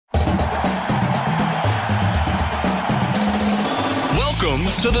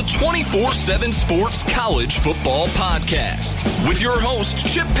Welcome to the 24/7 Sports College Football Podcast with your hosts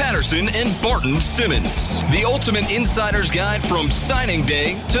Chip Patterson and Barton Simmons. The ultimate insider's guide from signing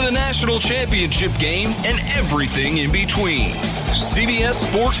day to the national championship game and everything in between. CBS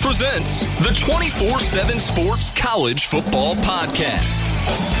Sports presents the 24/7 Sports College Football Podcast.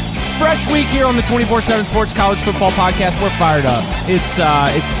 Fresh week here on the 24/7 Sports College Football Podcast. We're fired up. It's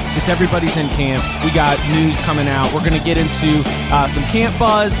everybody's in camp. We got news coming out. We're going to get into some camp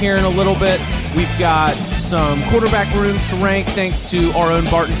buzz here in a little bit. We've got some quarterback rooms to rank thanks to our own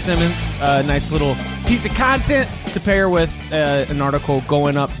Barton Simmons. A nice little piece of content to pair with an article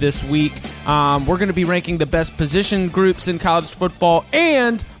going up this week. We're going to be ranking the best position groups in college football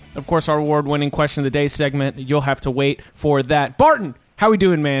and, of course, our award-winning Question of the Day segment. You'll have to wait for that. Barton, how we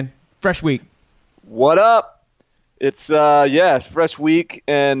doing, man? Fresh week. What up? It's fresh week,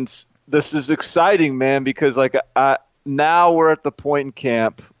 and this is exciting, man, because now we're at the point in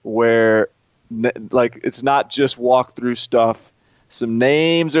camp where it's not just walkthrough stuff. Some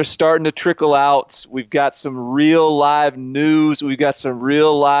names are starting to trickle out. We've got some real live news. We've got some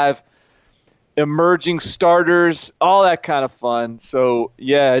real live emerging starters, all that kind of fun. So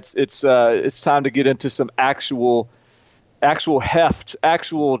yeah, it's time to get into some actual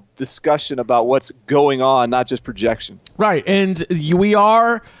discussion about what's going on, not just projection. Right, and we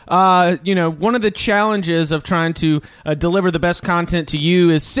are, one of the challenges of trying to deliver the best content to you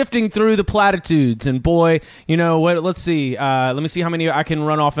is sifting through the platitudes. And boy, you know what? Let's see. Let me see how many I can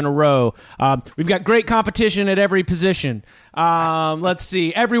run off in a row. We've got great competition at every position. Let's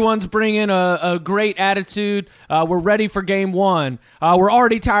see. Everyone's bringing a great attitude. We're ready for game one. We're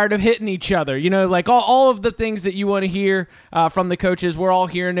already tired of hitting each other. All of the things that you want to hear from the coaches, we're all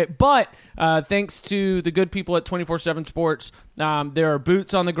hearing it. But thanks to the good people at 24/7 Sports, there are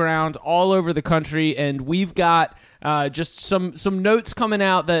boots on the ground all over the country, and we've got just some notes coming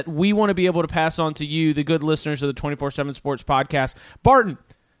out that we want to be able to pass on to you, the good listeners of the 24/7 Sports Podcast. Barton,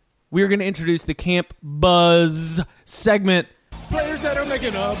 we're going to introduce the Camp Buzz segment. Players that are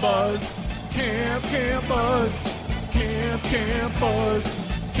making a buzz. Camp Buzz. Camp Buzz.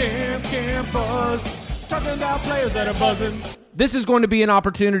 Camp Buzz. Talking about players that are buzzing. This is going to be an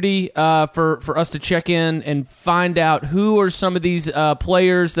opportunity for us to check in and find out who are some of these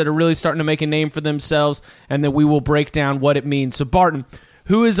players that are really starting to make a name for themselves, and then we will break down what it means. So, Barton,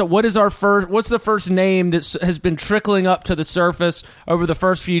 what's the first name that has been trickling up to the surface over the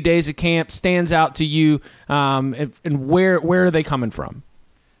first few days of camp, stands out to you, and where are they coming from?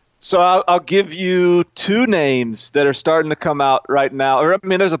 So I'll give you two names that are starting to come out right now.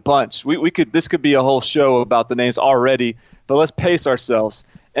 There's a bunch. This could be a whole show about the names already, but let's pace ourselves.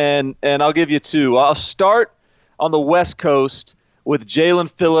 And I'll give you two. I'll start on the West Coast with Jalen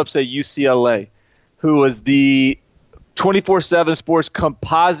Phillips at UCLA, who was the 24/7 Sports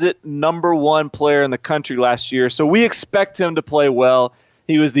composite #1 player in the country last year. So we expect him to play well.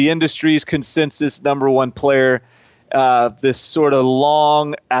 He was the industry's consensus #1 player. This sort of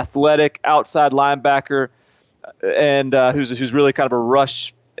long, athletic outside linebacker, and who's really kind of a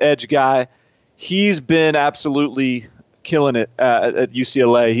rush edge guy. He's been absolutely killing it at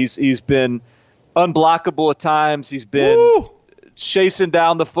UCLA. He's been unblockable at times. He's been chasing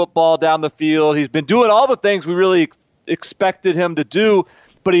down the football down the field. He's been doing all the things we really expected him to do,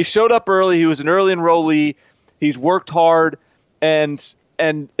 but he showed up early. He was an early enrollee. He's worked hard, and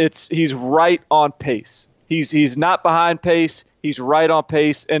he's right on pace. He's not behind pace. He's right on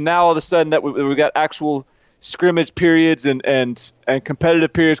pace. And now all of a sudden that we've got actual scrimmage periods and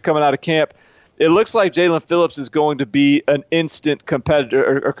competitive periods coming out of camp, it looks like Jalen Phillips is going to be an instant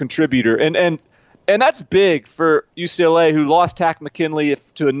competitor or contributor. And that's big for UCLA, who lost Takk McKinley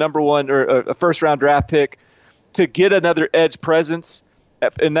to a #1 or a first-round draft pick, to get another edge presence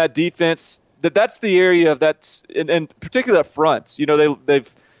in that defense. That's the area of that's, and particularly up front.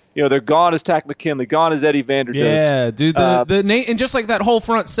 They're gone as Takk McKinley, gone as Eddie Vanderdoes. Yeah, dude. And just like that whole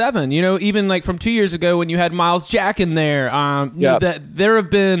front seven, even like from 2 years ago when you had Miles Jack in there, there have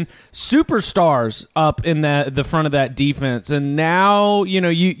been superstars up in the front of that defense, and now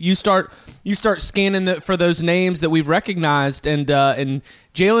you start scanning for those names that we've recognized, and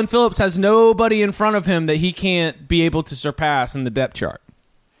Jalen Phillips has nobody in front of him that he can't be able to surpass in the depth chart.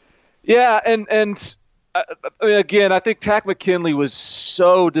 Yeah, and. Again, I think Takk McKinley was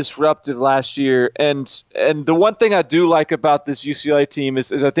so disruptive last year, and the one thing I do like about this UCLA team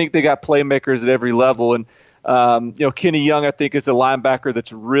is I think they got playmakers at every level, and Kenny Young I think is a linebacker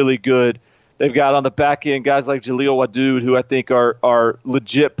that's really good. They've got on the back end guys like Jaleel Wadoud, who I think are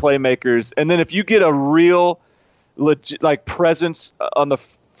legit playmakers, and then if you get a real legit presence on the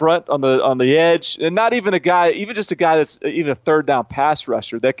front on the edge, and not even just a guy that's even a third down pass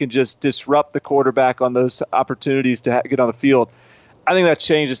rusher that can just disrupt the quarterback on those opportunities to get on the field. I think that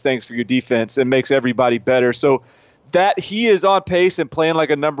changes things for your defense and makes everybody better. So that he is on pace and playing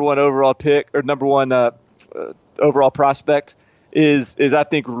like a number one overall pick or number one overall prospect is I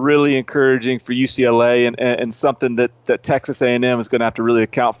think really encouraging for UCLA and something that Texas A&M is going to have to really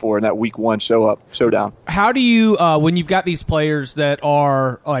account for in that week one showdown. How do you when you've got these players that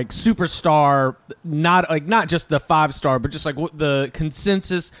are like superstar, not just the 5-star, but just like the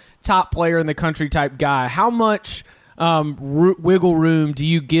consensus top player in the country type guy, how much wiggle room do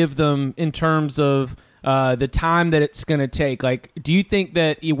you give them in terms of the time that it's going to take? Like, do you think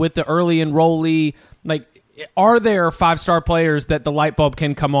that with the early enrollee, like, are there 5-star players that the light bulb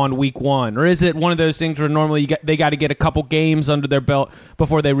can come on week one? Or is it one of those things where normally they got to get a couple games under their belt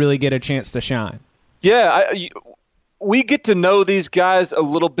before they really get a chance to shine? Yeah, we get to know these guys a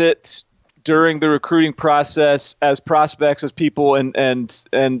little bit during the recruiting process as prospects, as people,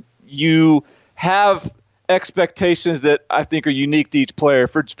 and you have expectations that I think are unique to each player.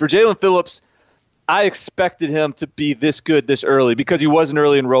 For Jaelan Phillips, I expected him to be this good this early because he was an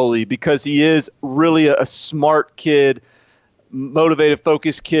early enrollee, because he is really a smart kid, motivated,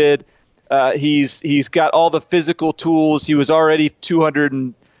 focused kid. He's got all the physical tools. He was already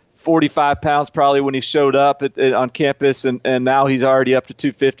 245 pounds probably when he showed up on campus, and now he's already up to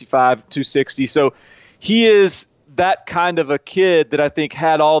 255, 260. So he is that kind of a kid that I think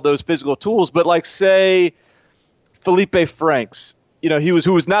had all those physical tools. But like, say, Felipe Franks,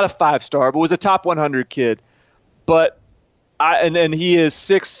 who was not a 5-star, but was a top 100 kid. But and he is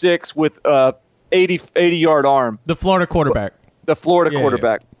 6'6" with 80-yard arm. The Florida quarterback.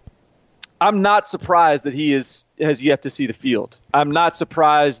 Quarterback. I'm not surprised that he has yet to see the field. I'm not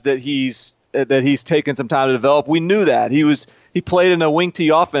surprised that he's taken some time to develop. We knew that. He played in a wing T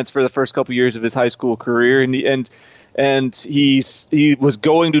offense for the first couple years of his high school career, and he was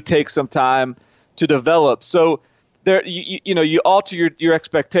going to take some time to develop. So there, you alter your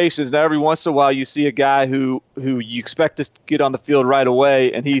expectations. Now, every once in a while, you see a guy who you expect to get on the field right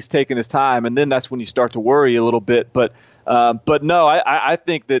away, and he's taking his time, and then that's when you start to worry a little bit. But no, I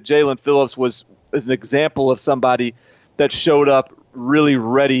think that Jaelan Phillips is an example of somebody that showed up really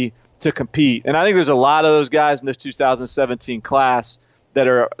ready to compete. And I think there's a lot of those guys in this 2017 class that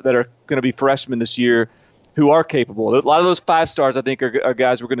are going to be freshmen this year who are capable. A lot of those 5-stars, I think, are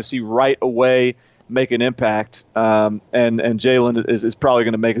guys we're going to see right away make an impact, and Jaelan is probably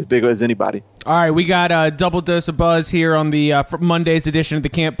going to make as big as anybody. All right, we got a double dose of buzz here on the Monday's edition of the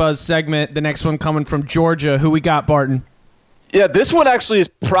Camp Buzz segment. The next one coming from Georgia. Who we got, Barton? Yeah, this one actually is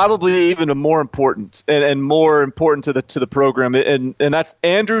probably even more important and more important to the program, and that's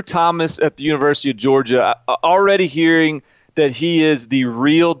Andrew Thomas at the University of Georgia. Already hearing that he is the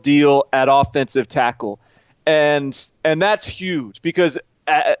real deal at offensive tackle, and that's huge because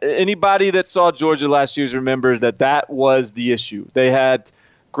anybody that saw Georgia last year remembers that was the issue. They had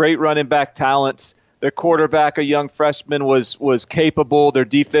great running back talent. Their quarterback, a young freshman, was capable. Their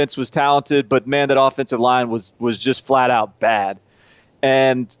defense was talented, but man, that offensive line was just flat out bad.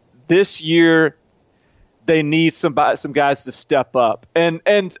 And this year, they need some guys to step up.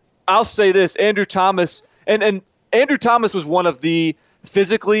 And I'll say this: Andrew Thomas and Andrew Thomas was one of the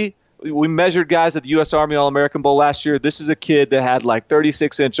physically. We measured guys at the U.S. Army All-American Bowl last year. This is a kid that had like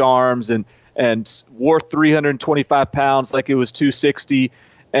 36-inch arms and wore 325 pounds like it was 260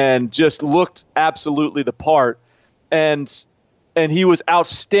 and just looked absolutely the part. And he was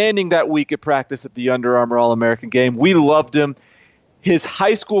outstanding that week at practice at the Under Armour All-American game. We loved him. His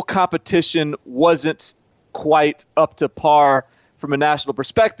high school competition wasn't quite up to par from a national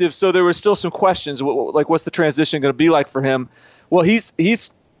perspective, so there were still some questions, like what's the transition going to be like for him? Well, he's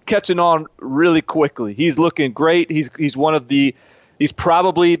catching on really quickly. He's looking great. He's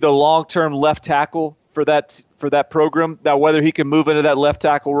probably the long-term left tackle for that program. Now, whether he can move into that left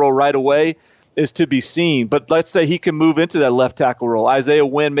tackle role right away is to be seen. But let's say he can move into that left tackle role. Isaiah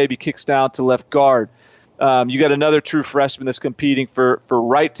Wynn maybe kicks down to left guard. You got another true freshman that's competing for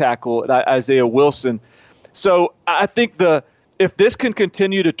right tackle, Isaiah Wilson. So I think if this can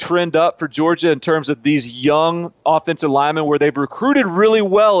continue to trend up for Georgia in terms of these young offensive linemen where they've recruited really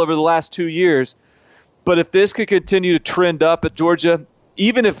well over the last 2 years, but if this could continue to trend up at Georgia,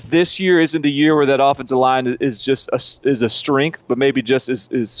 even if this year isn't the year where that offensive line is a strength, but maybe just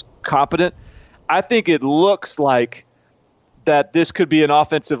is competent, I think it looks like that this could be an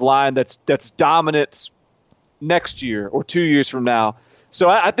offensive line that's dominant next year or 2 years from now. So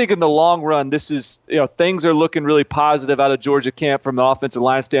I think in the long run, this is, things are looking really positive out of Georgia camp from an offensive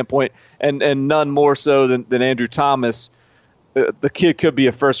line standpoint, and none more so than Andrew Thomas. the kid could be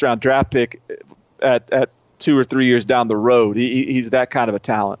a first-round draft pick at 2 or 3 years down the road. He's that kind of a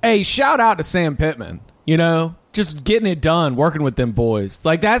talent. Hey, shout out to Sam Pittman. Just getting it done, working with them boys.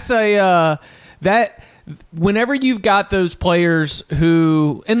 Like that's that. Whenever you've got those players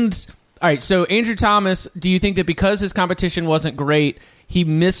who all right, so Andrew Thomas, do you think that because his competition wasn't great, he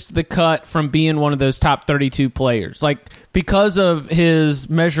missed the cut from being one of those top 32 players? Like because of his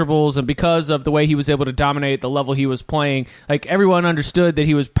measurables and because of the way he was able to dominate the level he was playing, like everyone understood that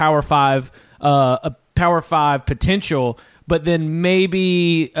he was Power 5, a Power 5 potential, but then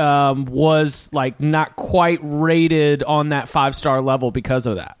maybe was like not quite rated on that 5-star level because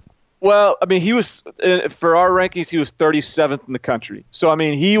of that. Well, I mean, he was, for our rankings, he was 37th in the country. So, I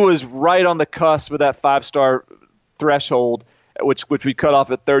mean, he was right on the cusp of that 5-star threshold, which we cut off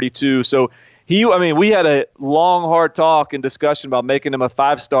at 32. So, we had a long, hard talk and discussion about making him a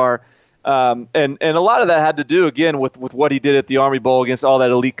 5-star. And a lot of that had to do, again, with what he did at the Army Bowl against all that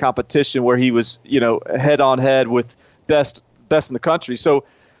elite competition where he was, head-on-head with best in the country. So,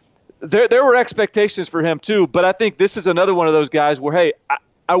 there were expectations for him, too. But I think this is another one of those guys where, hey,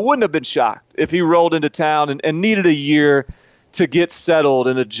 I wouldn't have been shocked if he rolled into town and needed a year to get settled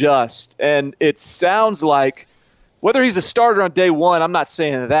and adjust. And it sounds like, whether he's a starter on day one, I'm not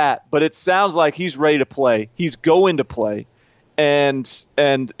saying that, but it sounds like he's ready to play. He's going to play, and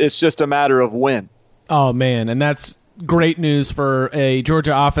it's just a matter of when. Oh, man, and that's great news for a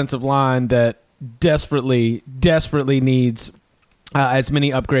Georgia offensive line that desperately needs as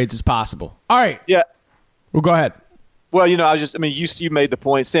many upgrades as possible. All right. Yeah. Well, go ahead. Well, you made the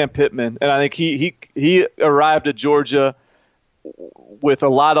point, Sam Pittman, and I think he arrived at Georgia with a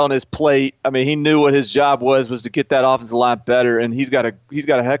lot on his plate. I mean, he knew what his job was to get that offensive line better, and he's got a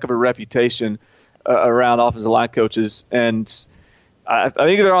heck of a reputation around offensive line coaches, and I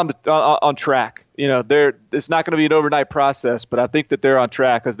think they're on track. It's not going to be an overnight process, but I think that they're on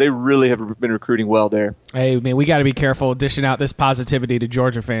track because they really have been recruiting well there. Hey, man, we got to be careful dishing out this positivity to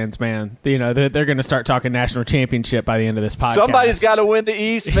Georgia fans, man. They're going to start talking national championship by the end of this podcast. Somebody's got to win the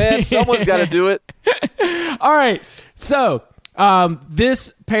East, man. Someone's got to do it. All right, so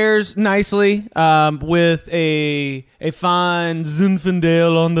this pairs nicely with a fine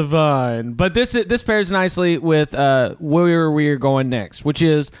Zinfandel on the vine, but this pairs nicely with where we're going next, which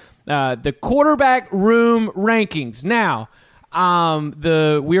is the quarterback room rankings. Now,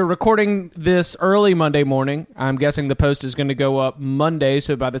 we are recording this early Monday morning. I'm guessing the post is going to go up Monday,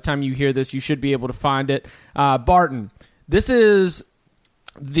 so by the time you hear this, you should be able to find it. Barton, this is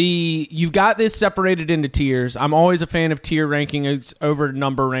you've got this separated into tiers. I'm always a fan of tier rankings over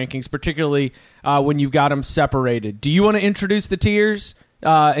number rankings, particularly when you've got them separated. Do you want to introduce the tiers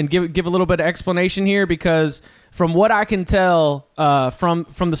and give a little bit of explanation here? Because from what I can tell from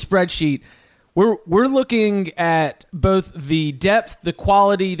the spreadsheet, we're looking at both the depth, the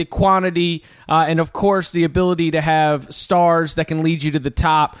quality, the quantity, and of course the ability to have stars that can lead you to the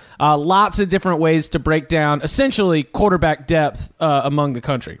top. Lots of different ways to break down essentially quarterback depth among the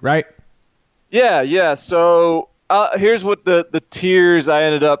country, right? Yeah. So here's what the tiers I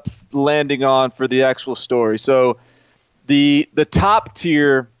ended up landing on for the actual story. So the top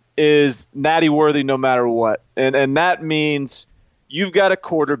tier is natty worthy no matter what, and that means you've got a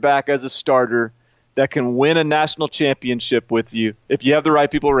quarterback as a starter that can win a national championship with you if you have the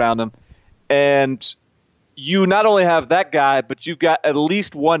right people around him. And you not only have that guy, but you've got at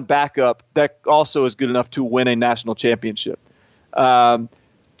least one backup that also is good enough to win a national championship.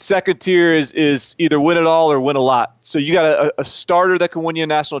 Second tier is either win it all or win a lot. So you got a starter that can win you a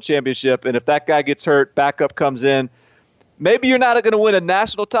national championship, and if that guy gets hurt, backup comes in. Maybe you're not going to win a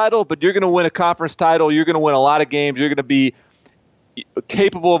national title, but you're going to win a conference title. You're going to win a lot of games. You're going to be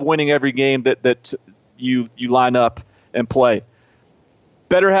capable of winning every game that you line up and play.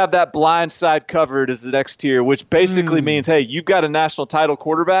 Better have that blind side covered as the next tier, which basically means, hey, you've got a national title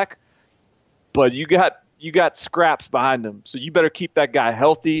quarterback, but you got scraps behind him. So you better keep that guy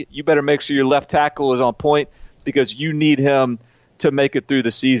healthy. You better make sure your left tackle is on point because you need him to make it through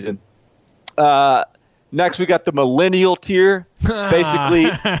the season. Next, we got the millennial tier.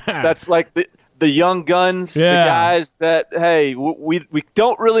 Basically, that's like the young guns, the guys that, hey, we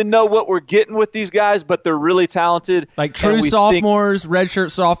don't really know what we're getting with these guys, but they're really talented. Like true sophomores,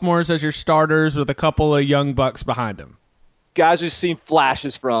 redshirt sophomores as your starters with a couple of young bucks behind them. Guys we've seen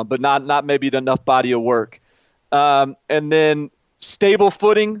flashes from, but not maybe enough body of work. And then stable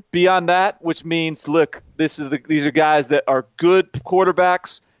footing beyond that, which means, look, these are guys that are good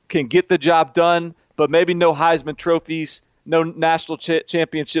quarterbacks, can get the job done, but maybe no Heisman trophies, no national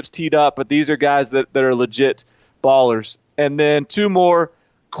championships teed up, but these are guys that are legit ballers. And then two more,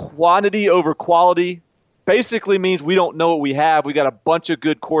 quantity over quality. basically means we don't know what we have. We got a bunch of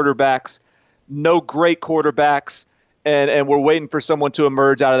good quarterbacks, no great quarterbacks, and we're waiting for someone to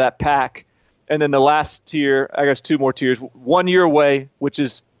emerge out of that pack. And then the last tier, I guess 2 more tiers, 1 year away, which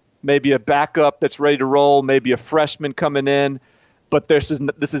is maybe a backup that's ready to roll, maybe a freshman coming in, but this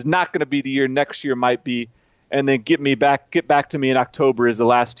is not going to be the year. Next year might be. And then get back to me in October is the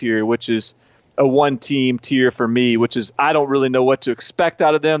last tier, which is a 1-team tier for me, which is I don't really know what to expect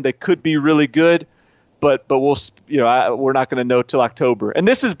out of them. They could be really good, but we'll we're not going to know till October. And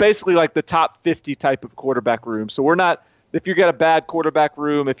this is basically like the top 50 type of quarterback room. So we're not, if you got a bad quarterback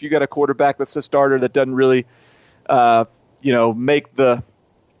room, if you got a quarterback that's a starter that doesn't really move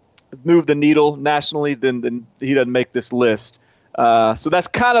the needle nationally, then he doesn't make this list. So that's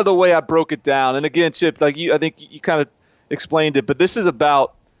kind of the way I broke it down. And again, Chip, I think you kind of explained it, but this is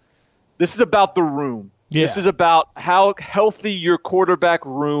about the room. Yeah. This is about how healthy your quarterback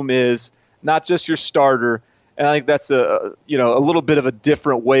room is, not just your starter. And I think that's a little bit of a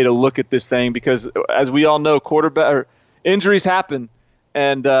different way to look at this thing, because as we all know, injuries happen,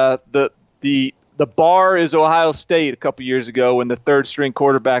 and the bar is Ohio State a couple years ago when the third string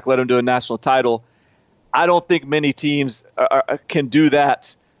quarterback led them to a national title. I don't think many teams can do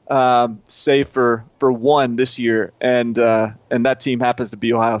that, save for one this year, and that team happens to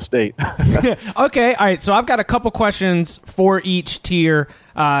be Ohio State. Okay, all right. So I've got a couple questions for each tier,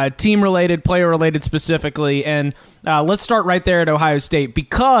 team-related, player-related specifically, and let's start right there at Ohio State,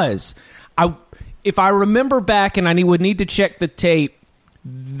 because if I remember back, and I would need to check the tape,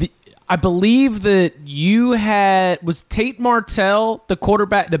 I believe that was Tate Martell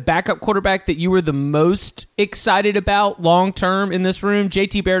the backup quarterback that you were the most excited about long term in this room.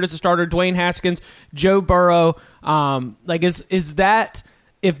 JT Barrett as a starter, Dwayne Haskins, Joe Burrow. Is that,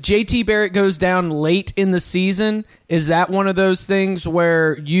 if JT Barrett goes down late in the season, is that one of those things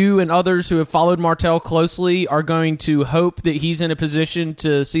where you and others who have followed Martell closely are going to hope that he's in a position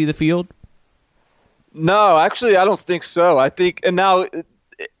to see the field? No, actually, I don't think so. I think, and now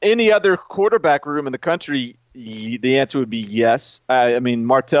any other quarterback room in the country, the answer would be yes. I mean,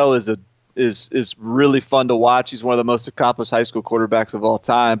 Martell is really fun to watch. He's one of the most accomplished high school quarterbacks of all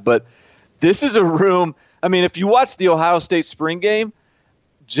time. But this is a room. I mean, if you watch the Ohio State spring game,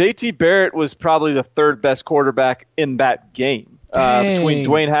 JT Barrett was probably the third best quarterback in that game, between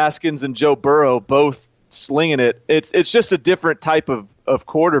Dwayne Haskins and Joe Burrow, both slinging it. It's just a different type of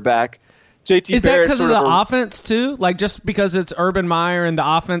quarterback. JT Is Barrett that because of the offense too? Like, just because it's Urban Meyer and the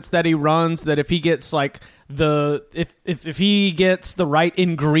offense that he runs, that if he gets if he gets the right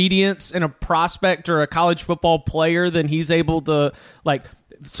ingredients in a prospect or a college football player, then he's able to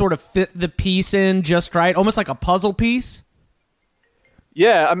sort of fit the piece in just right, almost like a puzzle piece.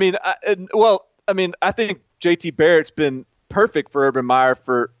 Yeah, I mean, I think JT Barrett's been perfect for Urban Meyer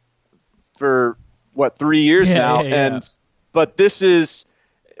for what, 3 years now, but this is.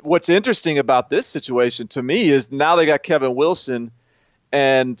 What's interesting about this situation to me is now they got Kevin Wilson,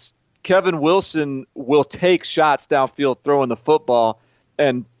 and Kevin Wilson will take shots downfield throwing the football,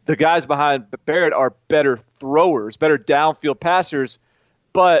 and the guys behind Barrett are better throwers, better downfield passers,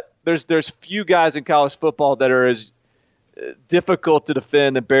 but there's few guys in college football that are as difficult to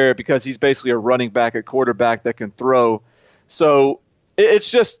defend than Barrett, because he's basically a running back at quarterback that can throw. So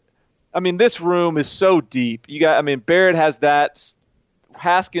it's just, I mean, this room is so deep. Barrett has that.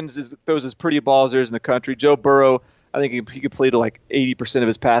 Haskins throws as pretty balls there in the country. Joe Burrow, I think he could play to like 80% of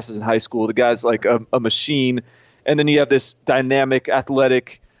his passes in high school. The guy's like a machine. And then you have this dynamic,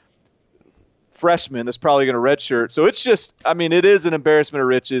 athletic freshman that's probably going to redshirt. So it's just, I mean, it is an embarrassment of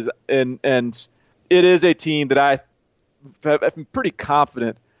riches, and it is a team that I'm pretty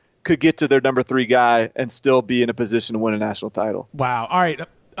confident could get to their number 3 guy and still be in a position to win a national title. Wow. All right.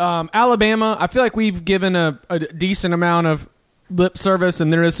 Alabama, I feel like we've given a decent amount of lip service,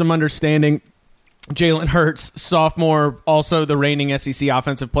 and there is some understanding. Jalen Hurts, sophomore, also the reigning SEC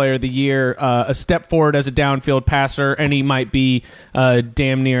Offensive Player of the Year, a step forward as a downfield passer, and he might be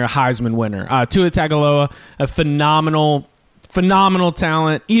damn near a Heisman winner. Tua Tagovailoa, a phenomenal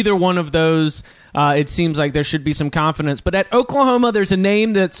talent. Either one of those, it seems like there should be some confidence. But at Oklahoma, there's a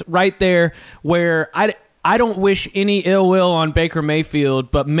name that's right there where I don't wish any ill will on Baker Mayfield,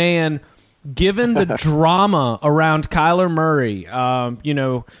 but man, given the drama around Kyler Murray,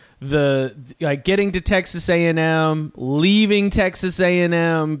 getting to Texas A&M, leaving Texas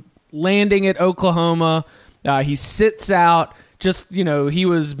A&M, landing at Oklahoma, he sits out. He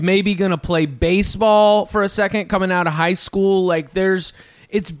was maybe going to play baseball for a second coming out of high school.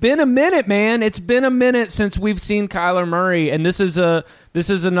 It's been a minute, man. It's been a minute since we've seen Kyler Murray, and this is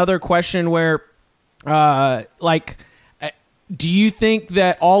another question where, do you think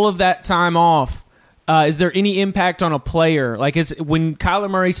that all of that time off is there any impact on a player? Like, when Kyler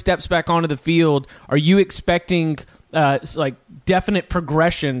Murray steps back onto the field, are you expecting like definite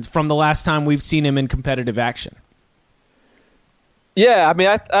progression from the last time we've seen him in competitive action? Yeah, I mean,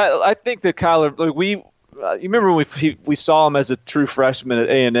 I think that Kyler, like you remember when we saw him as a true freshman at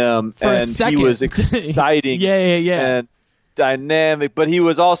A&M, and he was exciting, yeah, and dynamic, but he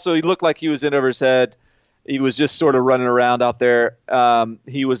looked like he was in over his head. He was just sort of running around out there.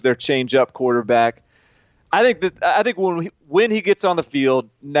 He was their change-up quarterback. I think when he gets on the field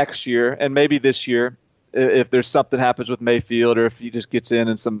next year, and maybe this year, if there's something happens with Mayfield, or if he just gets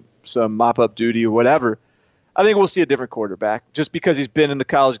in some mop-up duty or whatever, I think we'll see a different quarterback. Just because he's been in the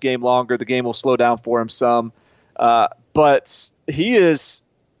college game longer, the game will slow down for him some. But he is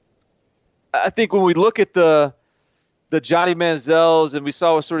 – I think when we look at the Johnny Manziels, and we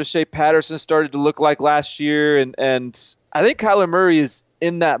saw what sort of Shea Patterson started to look like last year, and I think Kyler Murray is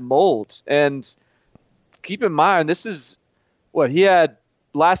in that mold. And keep in mind, this is what he had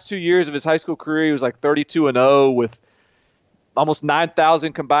last 2 years of his high school career. He was like 32-0 with almost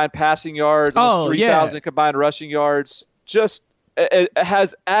 9,000 combined passing yards, almost 3,000 combined rushing yards. Just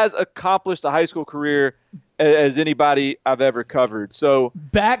has as accomplished a high school career as anybody I've ever covered. So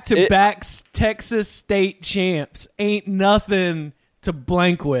back-to-back Texas State champs ain't nothing to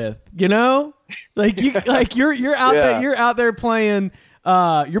blank with, you know? Like you're out there playing.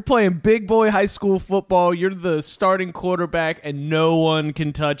 You're playing big boy high school football. You're the starting quarterback, and no one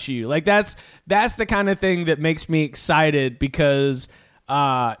can touch you. Like that's the kind of thing that makes me excited because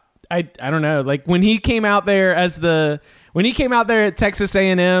I don't know. Like when he came out there at Texas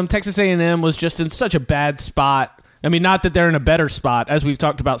A&M, Texas A&M was just in such a bad spot. I mean, not that they're in a better spot, as we've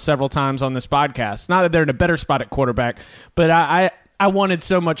talked about several times on this podcast. Not that they're in a better spot at quarterback, but I wanted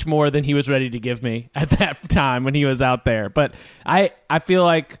so much more than he was ready to give me at that time when he was out there. But I feel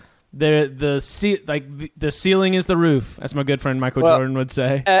like the ceiling is the roof, as my good friend Michael Jordan would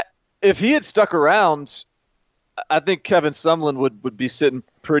say. If he had stuck around, I think Kevin Sumlin would be sitting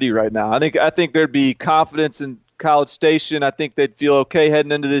pretty right now. I think there'd be confidence in College Station. I think they'd feel okay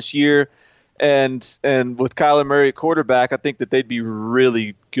heading into this year, and with Kyler Murray at quarterback, I think that they'd be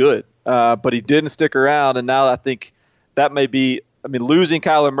really good. But he didn't stick around, and now I think that may be. I mean, losing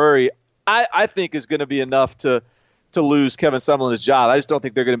Kyler Murray, I think is going to be enough to lose Kevin Sumlin his job. I just don't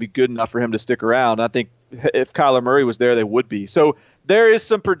think they're going to be good enough for him to stick around. I think if Kyler Murray was there, they would be. So there is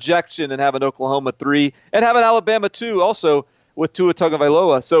some projection in having Oklahoma 3 and having Alabama 2 also with Tua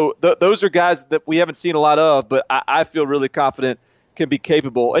Tagovailoa. So those are guys that we haven't seen a lot of, but I feel really confident can be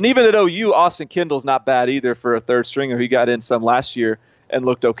capable. And even at OU, Austin Kendall's not bad either for a third stringer. He got in some last year and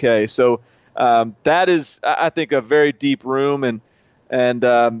looked okay. So that is, I think, a very deep room, and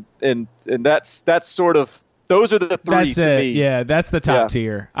that's sort of, those are the three to me. Yeah, that's the top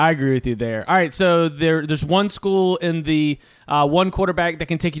tier. I agree with you there. All right, so there's one school in the one quarterback that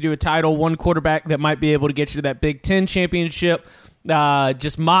can take you to a title, one quarterback that might be able to get you to that Big Ten championship.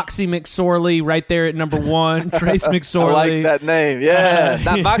 Just Moxie McSorley right there at number one. Trace McSorley. I like that name. Yeah,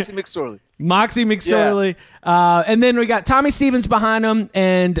 not Moxie McSorley. Moxie McSorley. Yeah. And then we got Tommy Stevens behind him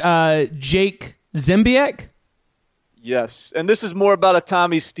and Jake Zimbiek. Yes, and this is more about a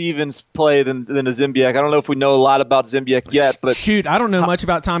Tommy Stevens play than a Zimbiek. I don't know if we know a lot about Zimbiek yet, but shoot, I don't know much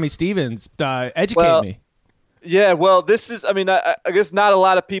about Tommy Stevens. Educate me. Yeah, well, this is. I mean, I guess not a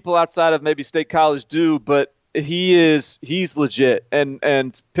lot of people outside of maybe State College do, but he's legit,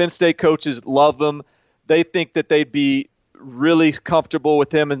 and Penn State coaches love him. They think that they'd be really comfortable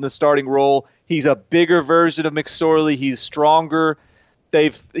with him in the starting role. He's a bigger version of McSorley. He's stronger.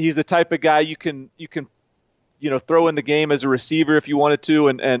 He's the type of guy you can throw in the game as a receiver if you wanted to,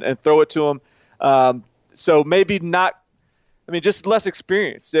 and throw it to him. So maybe not. I mean, just less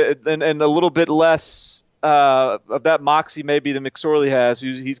experienced and a little bit less of that moxie maybe than McSorley has.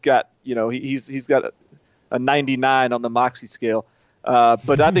 He's got he's got a 99 on the moxie scale.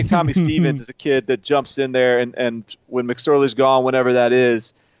 But I think Tommy Stevens is a kid that jumps in there, and when McSorley's gone, whenever that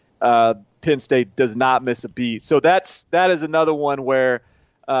is, Penn State does not miss a beat. So that is another one where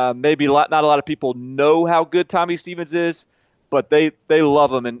maybe not a lot of people know how good Tommy Stevens is, but they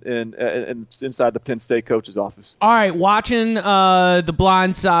love him inside the Penn State coach's office. All right, watching the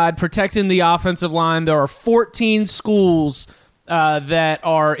blind side, protecting the offensive line, there are 14 schools that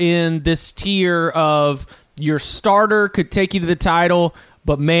are in this tier of your starter could take you to the title,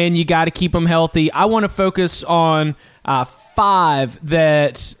 but man, you got to keep them healthy. I want to focus on 5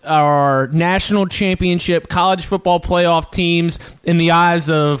 that are national championship college football playoff teams in the eyes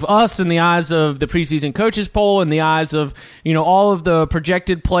of us, in the eyes of the preseason coaches poll, in the eyes of all of the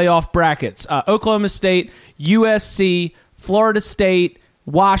projected playoff brackets. Oklahoma State, USC, Florida State,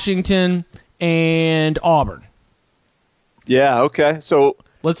 Washington, and Auburn. Yeah. Okay. So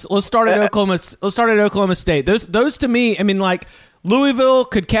let's start at Oklahoma. Let's start at Oklahoma State. Those to me, I mean, like Louisville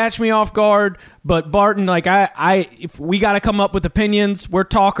could catch me off guard, but Barton, like if we got to come up with opinions. We're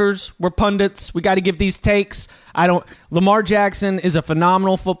talkers. We're pundits. We got to give these takes. Lamar Jackson is a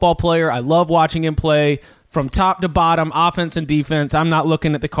phenomenal football player. I love watching him play from top to bottom, offense and defense. I'm not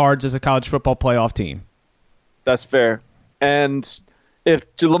looking at the Cards as a college football playoff team. That's fair. And if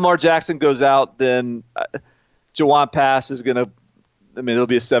Lamar Jackson goes out, then Jawan Pass is going to, it'll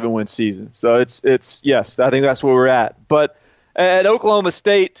be a 7-win season. So it's yes, I think that's where we're at. But at Oklahoma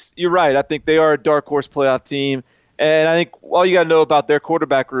State, you're right. I think they are a dark horse playoff team. And I think all you got to know about their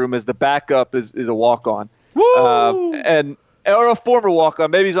quarterback room is the backup is a walk-on. Or a former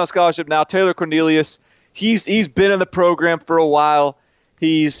walk-on. Maybe he's on scholarship now. Taylor Cornelius, he's been in the program for a while.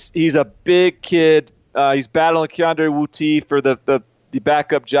 He's a big kid. He's battling Keandre Wu-T for the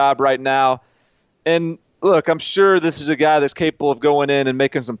backup job right now. And look, I'm sure this is a guy that's capable of going in and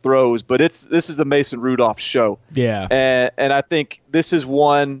making some throws, but this is the Mason Rudolph show. Yeah. And I think this is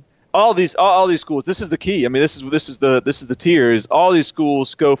one. All these schools. This is the key. I mean, this is the tier. Is all these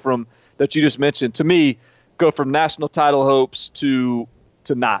schools go from that you just mentioned to me go from national title hopes to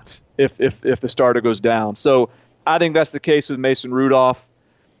not if the starter goes down. So I think that's the case with Mason Rudolph.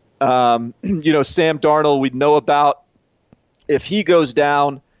 Sam Darnold we know about. If he goes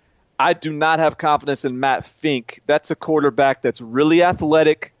down, I do not have confidence in Matt Fink. That's a quarterback that's really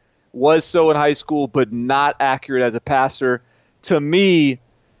athletic, was so in high school, but not accurate as a passer. To me,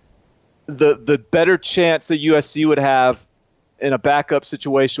 the better chance that USC would have in a backup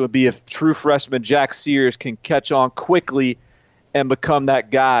situation would be if true freshman Jack Sears can catch on quickly and become that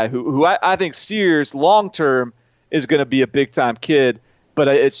guy who I think Sears long-term is going to be a big-time kid, but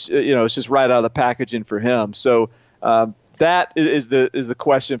it's just right out of the packaging for him. So that is the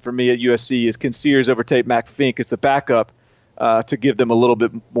question for me at USC is can Sears overtake Matt Fink? It's the backup to give them a little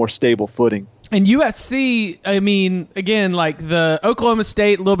bit more stable footing. And USC, I mean, again, like the Oklahoma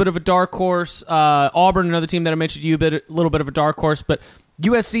State, a little bit of a dark horse. Auburn, another team that I mentioned, a little bit of a dark horse. But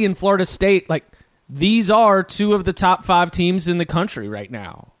USC and Florida State, like these are two of the top 5 teams in the country right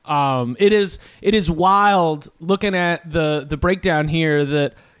now. It is wild looking at the breakdown here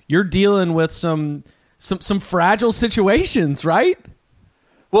that you're dealing with some fragile situations, right?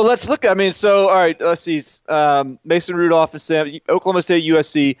 Well, let's look. I mean, so all right, let's see. Mason Rudolph and Sam, Oklahoma State,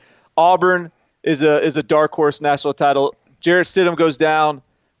 USC, Auburn is a dark horse national title. Jarrett Stidham goes down.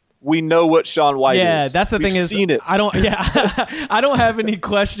 We know what Sean White is. Yeah, that's the thing is seen it. I don't have any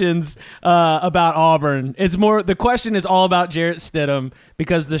questions about Auburn. It's more the question is all about Jarrett Stidham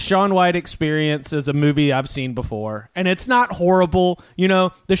because the Sean White Experience is a movie I've seen before, and it's not horrible.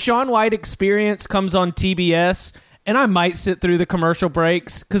 The Sean White Experience comes on TBS. And I might sit through the commercial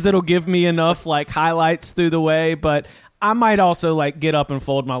breaks because it'll give me enough like highlights through the way, but I might also like get up and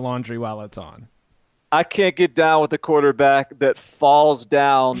fold my laundry while it's on. I can't get down with a quarterback that falls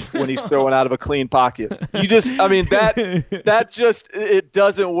down when he's throwing out of a clean pocket. That just it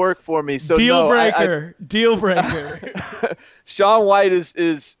doesn't work for me. So deal breaker. Sean White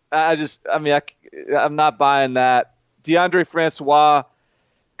is I'm not buying that. DeAndre Francois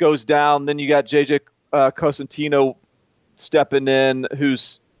goes down, then you got JJ Cosentino stepping in,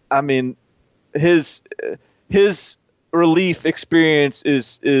 who's his relief experience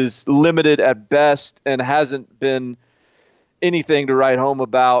is limited at best and hasn't been anything to write home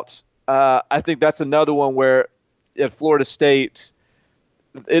about. I think that's another one where at Florida State,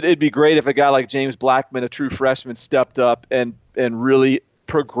 it'd be great if a guy like James Blackman, a true freshman, stepped up and really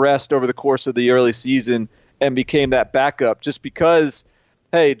progressed over the course of the early season and became that backup. Just because,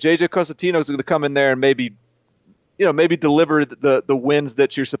 hey, JJ Cosentino is going to come in there and maybe deliver the wins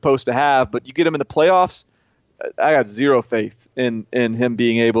that you're supposed to have, but you get him in the playoffs. I got zero faith in him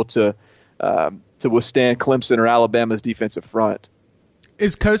being able to withstand Clemson or Alabama's defensive front.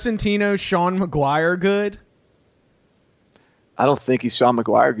 Is Cosentino Sean McGuire good? I don't think he's Sean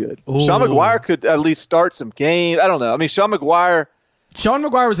McGuire good. Ooh. Sean McGuire could at least start some games. I don't know. I mean, Sean McGuire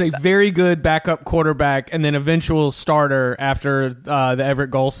was a very good backup quarterback and then eventual starter after the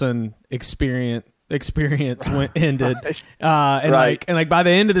Everett Golson experience ended. And by the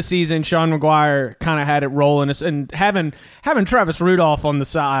end of the season, Sean McGuire kind of had it rolling, and having Travis Rudolph on the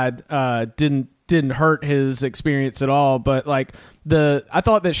side didn't hurt his experience at all. But I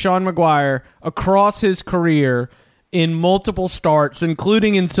thought that Sean McGuire across his career in multiple starts,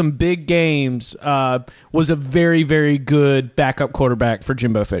 including in some big games, was a very, very good backup quarterback for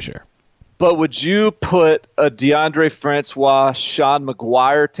Jimbo Fisher. But would you put a DeAndre Francois, Sean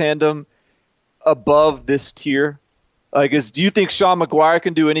McGuire tandem above this tier? Do you think Sean McGuire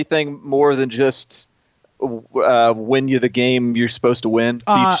can do anything more than just win you the game you're supposed to win?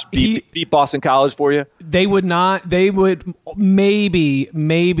 Beat Boston College for you? They would not. They would maybe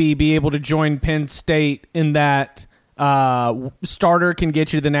be able to join Penn State in that starter can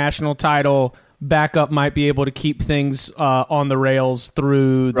get you the national title. Backup might be able to keep things on the rails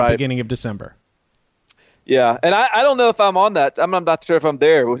through the beginning of December. Yeah, and I don't know if I'm on that. I'm not sure if I'm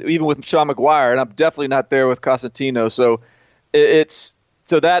there, even with Sean McGuire, and I'm definitely not there with Cosentino. So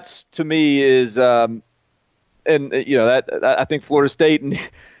that's to me is, and that I think Florida State and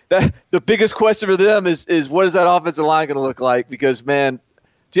that the biggest question for them is what is that offensive line going to look like? Because man,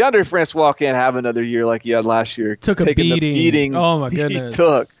 Deondre Francois can't have another year like he had last year. Took a beating. Oh my goodness, he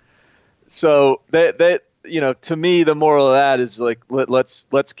took. So that. To me, the moral of that is like let's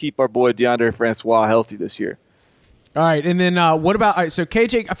keep our boy DeAndre Francois healthy this year. All right, and then what about? All right, so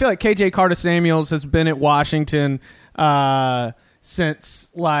KJ, I feel like KJ Carter-Samuels has been at Washington since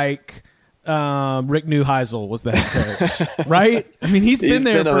like Rick Neuheisel was the head coach, right? I mean, he's been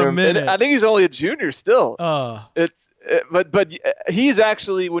there for a minute. I think he's only a junior still. But he's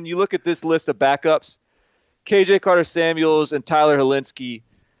actually, when you look at this list of backups, KJ Carter-Samuels and Tyler Hilinski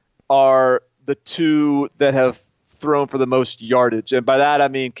are the two that have thrown for the most yardage. And by that, I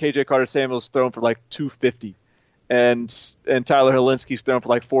mean KJ Carter-Samuels thrown for like 250 and Tyler Hilinski's thrown for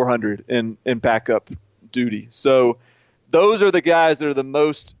like 400 in backup duty. So those are the guys that are the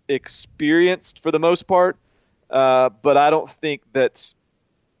most experienced for the most part. But I don't think that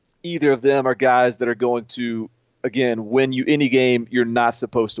either of them are guys that are going to, again, win you any game you're not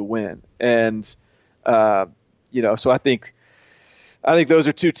supposed to win. And, so I think those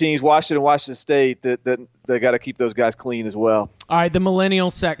are two teams, Washington and Washington State, that they got to keep those guys clean as well. All right, the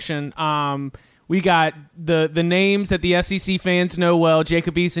millennial section. We got the names that the SEC fans know well: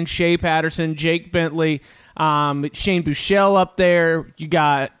 Jacob Eason, Shea Patterson, Jake Bentley, Shane Buechele up there. You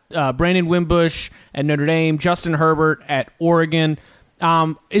got Brandon Wimbush at Notre Dame, Justin Herbert at Oregon.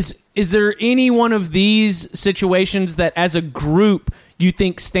 Is there any one of these situations that, as a group, you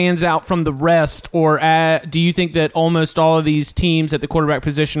think stands out from the rest, or do you think that almost all of these teams at the quarterback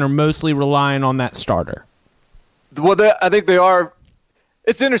position are mostly relying on that starter? Well, I think they are.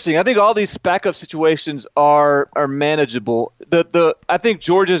 It's interesting. I think all these backup situations are manageable. I think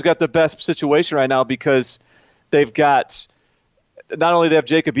Georgia's got the best situation right now because they've got not only they have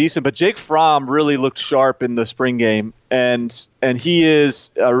Jacob Eason, but Jake Fromm really looked sharp in the spring game, and he is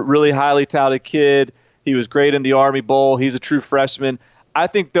a really highly touted kid. He was great in the Army Bowl. He's a true freshman. I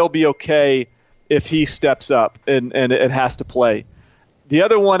think they'll be okay if he steps up and it has to play. The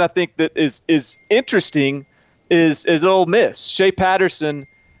other one I think that is interesting is Ole Miss. Shea Patterson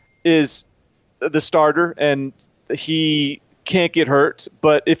is the starter, and he can't get hurt.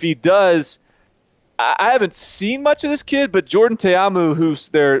 But if he does, I haven't seen much of this kid, but Jordan Teamu, who's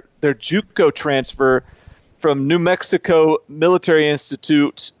their JUCO transfer from New Mexico Military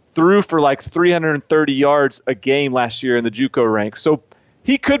Institute, threw for like 330 yards a game last year in the JUCO ranks. So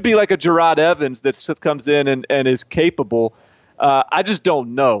he could be like a Gerard Evans that comes in and is capable. I just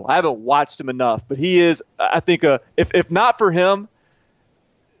don't know. I haven't watched him enough, but he is, I think, if not for him,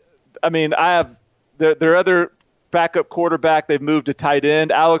 I mean, I have their other backup quarterback. They've moved to tight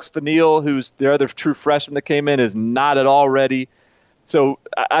end. Alex Fanil, who's their other true freshman that came in, is not at all ready. So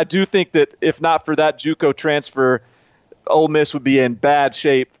I do think that if not for that JUCO transfer, Ole Miss would be in bad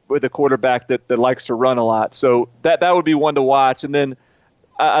shape with a quarterback that likes to run a lot. So that would be one to watch. And then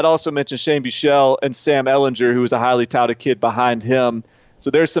I'd also mention Shane Buechele and Sam Ehlinger, who is a highly touted kid behind him. So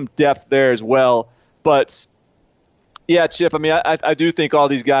there's some depth there as well. But yeah, Chip, I mean, I do think all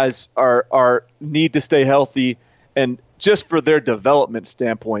these guys are need to stay healthy, and just for their development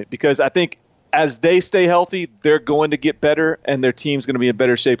standpoint, because I think as they stay healthy, they're going to get better, and their team's going to be in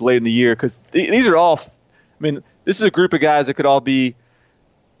better shape late in the year. Because these are all, I mean, this is a group of guys that could all be,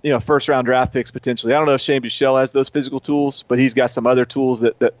 first-round draft picks potentially. I don't know if Shane Buechele has those physical tools, but he's got some other tools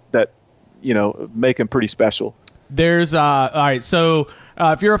that make him pretty special. There's all right. So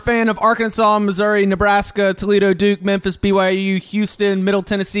if you're a fan of Arkansas, Missouri, Nebraska, Toledo, Duke, Memphis, BYU, Houston, Middle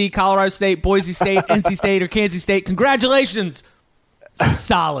Tennessee, Colorado State, Boise State, NC State, or Kansas State, congratulations.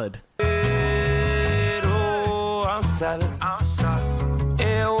 Solid.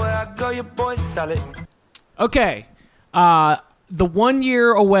 Okay. the 1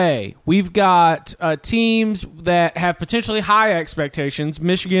 year away, we've got teams that have potentially high expectations.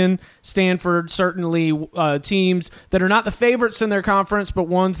 Michigan, Stanford, certainly teams that are not the favorites in their conference, but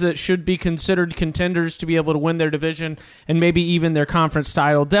ones that should be considered contenders to be able to win their division and maybe even their conference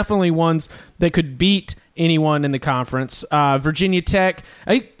title. Definitely ones that could beat anyone in the conference. Virginia Tech,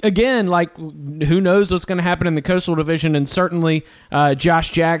 again, like, who knows what's going to happen in the Coastal Division, and certainly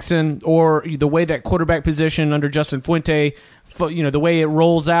Josh Jackson or the way that quarterback position under Justin Fuente, the way it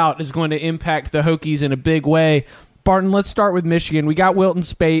rolls out is going to impact the Hokies in a big way. Barton, let's start with Michigan. We got Wilton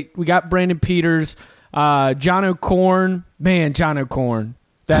Speight. We got Brandon Peters. John O'Korn. Man, John O'Korn.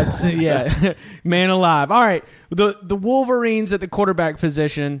 That's, yeah, man alive. All right, the Wolverines at the quarterback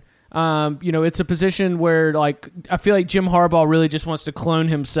position. It's a position where, like, I feel like Jim Harbaugh really just wants to clone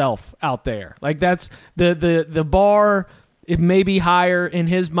himself out there. Like, that's the bar. It may be higher in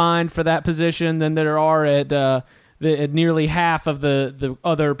his mind for that position than there are at nearly half of the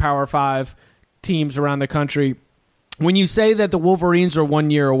other Power 5 teams around the country. When you say that the Wolverines are 1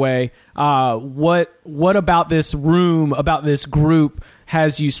 year away, what about this room, about this group,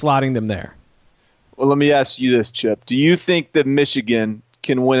 has you slotting them there? Well, let me ask you this, Chip. Do you think that Michigan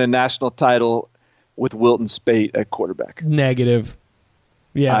can win a national title with Wilton Speight at quarterback? Negative.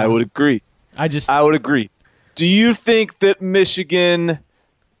 Yeah, I would agree. I would agree. Do you think that Michigan?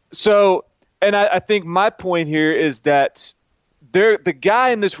 So, and I think my point here is that the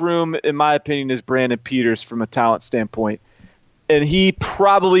guy in this room, in my opinion, is Brandon Peters from a talent standpoint, and he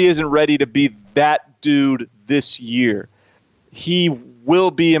probably isn't ready to be that dude this year. He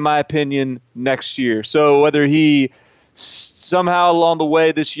will be, in my opinion, next year. So whether he somehow along the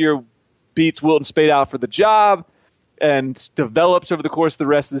way this year beats Wilton Speight out for the job and develops over the course of the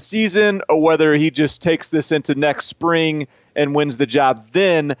rest of the season, or whether he just takes this into next spring and wins the job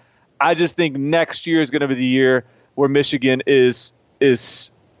then, I just think next year is going to be the year where Michigan is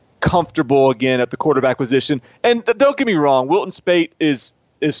comfortable again at the quarterback position. And don't get me wrong, Wilton Speight is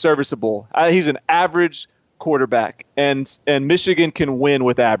serviceable. He's an average quarterback, and Michigan can win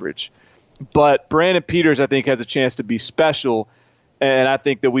with average. But Brandon Peters, I think, has a chance to be special, and I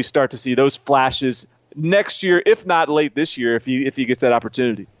think that we start to see those flashes next year, if not late this year, if he gets that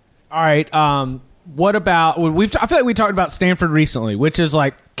opportunity. All right. What about I feel like we talked about Stanford recently, which is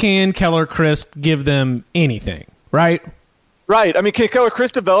like, can Keller Christ give them anything? Right. Right. I mean, can Keller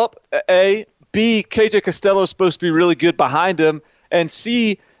Christ develop? A, B, KJ Costello is supposed to be really good behind him, and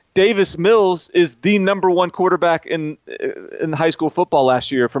C, Davis Mills is the number one quarterback in high school football last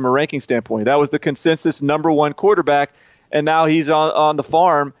year from a ranking standpoint. That was the consensus number one quarterback, and now he's on the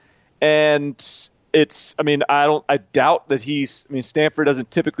farm. And I doubt that Stanford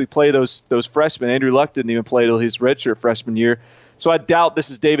doesn't typically play those freshmen. Andrew Luck didn't even play till his redshirt freshman year. So I doubt this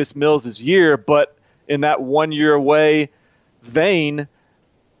is Davis Mills' year, but in that 1 year away vein,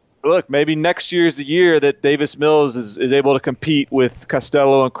 look, maybe next year is the year that Davis Mills is able to compete with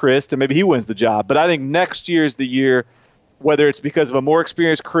Costello and Christ, and maybe he wins the job. But I think next year is the year, whether it's because of a more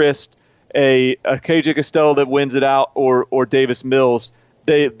experienced Christ, a KJ Costello that wins it out, or Davis Mills,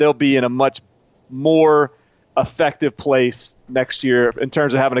 they'll be in a much more effective place next year in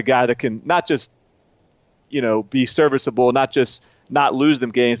terms of having a guy that can not just be serviceable, not just not lose them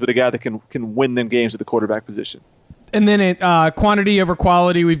games, but a guy that can win them games at the quarterback position. And then at quantity over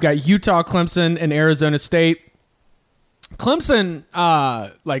quality, we've got Utah, Clemson, and Arizona State. Clemson,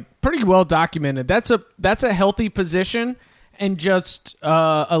 pretty well documented. That's a healthy position, and just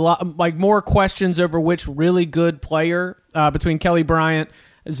a lot like more questions over which really good player between Kelly Bryant,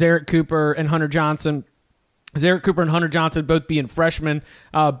 Zarek Cooper, and Hunter Johnson. Zarek Cooper and Hunter Johnson both being freshmen,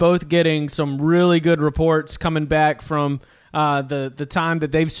 both getting some really good reports coming back from the time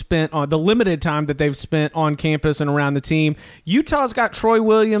that they've spent on the limited time that they've spent on campus and around the team. Utah's got Troy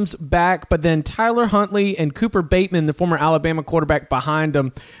Williams back, but then Tyler Huntley and Cooper Bateman, the former Alabama quarterback, behind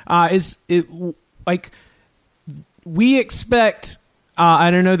them. We expect.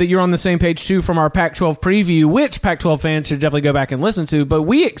 I don't know that you're on the same page too from our Pac-12 preview, which Pac-12 fans should definitely go back and listen to. But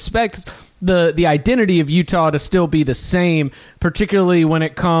we expect the identity of Utah to still be the same, particularly when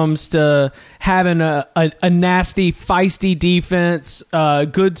it comes to having a nasty, feisty defense,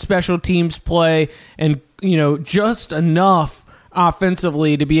 good special teams play, and just enough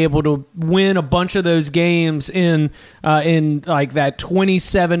offensively to be able to win a bunch of those games in like that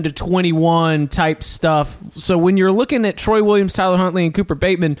 27-21 type stuff. So when you're looking at Troy Williams, Tyler Huntley, and Cooper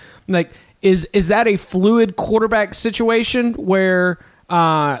Bateman, like is that a fluid quarterback situation where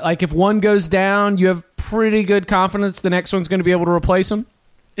if one goes down, you have pretty good confidence the next one's going to be able to replace him?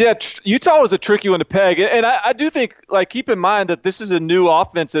 Yeah, Utah was a tricky one to peg, and I do think keep in mind that this is a new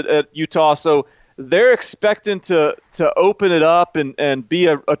offense at Utah, so they're expecting to open it up and be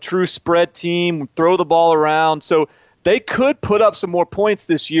a true spread team, throw the ball around. So they could put up some more points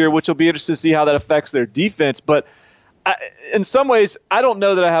this year, which will be interesting to see how that affects their defense. But in some ways, I don't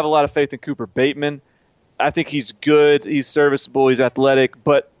know that I have a lot of faith in Cooper Bateman. I think he's good, he's serviceable, he's athletic.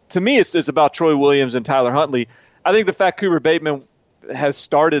 But to me, it's about Troy Williams and Tyler Huntley. I think the fact Cooper Bateman has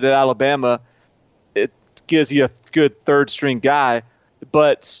started at Alabama, it gives you a good third-string guy.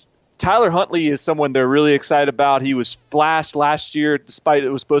 But Tyler Huntley is someone they're really excited about. He was flashed last year, despite it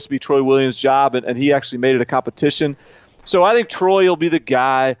was supposed to be Troy Williams' job, and he actually made it a competition. So I think Troy will be the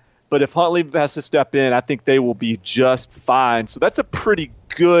guy, but if Huntley has to step in, I think they will be just fine. So that's a pretty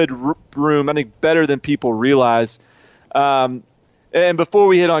good room, I think better than people realize. And before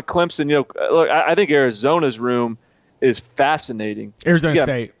we hit on Clemson, look, I think Arizona's room is fascinating.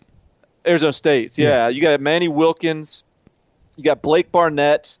 Arizona State, yeah. You got Manny Wilkins, you got Blake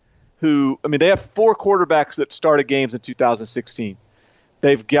Barnett, who, they have 4 quarterbacks that started games in 2016.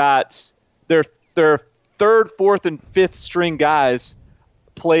 They've got their 3rd, 4th, and 5th string guys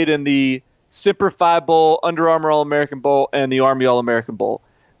played in the Semper Fi Bowl, Under Armour All-American Bowl, and the Army All-American Bowl.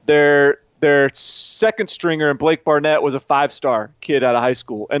 Their 2nd stringer, and Blake Barnett, was a 5-star kid out of high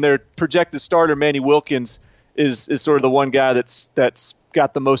school. And their projected starter, Manny Wilkins, is sort of the one guy that's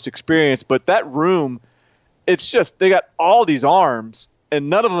got the most experience. But that room, it's just, they got all these arms, and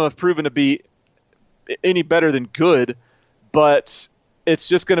none of them have proven to be any better than good. But it's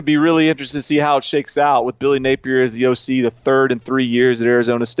just going to be really interesting to see how it shakes out with Billy Napier as the OC, the 3rd in 3 years at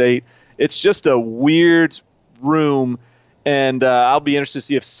Arizona State. It's just a weird room, and I'll be interested to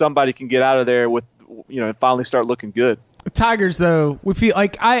see if somebody can get out of there with, and finally start looking good. Tigers, though, we feel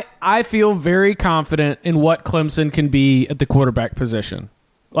like I feel very confident in what Clemson can be at the quarterback position.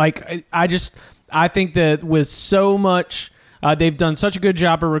 Like I think that with so much. They've done such a good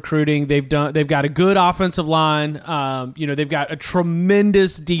job of recruiting. They've got a good offensive line. They've got a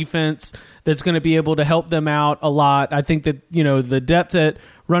tremendous defense that's going to be able to help them out a lot. I think that the depth at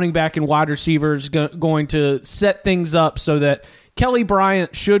running back and wide receivers going to set things up so that Kelly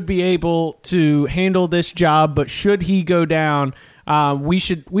Bryant should be able to handle this job. But should he go down, we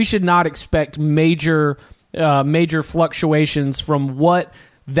should not expect major fluctuations from what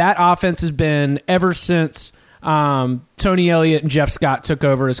that offense has been ever since Tony Elliott and Jeff Scott took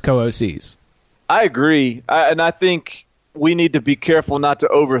over as co-OCs. I agree. And I think we need to be careful not to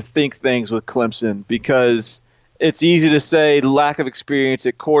overthink things with Clemson, because it's easy to say lack of experience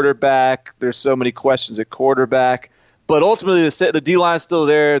at quarterback. There's so many questions at quarterback. But ultimately, the D-line is still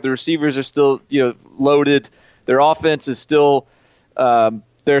there. The receivers are still loaded. Their offense is still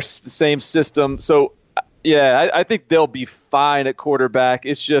the same system. So, yeah, I think they'll be fine at quarterback.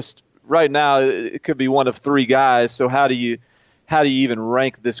 It's just right now it could be one of 3 guys. So how do you even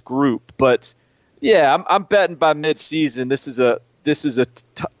rank this group? But yeah, I'm betting by midseason this is a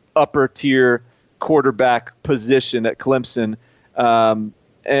upper tier quarterback position at Clemson, and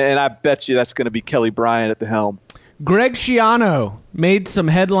I bet you that's going to be Kelly Bryant at the helm. Greg Schiano made some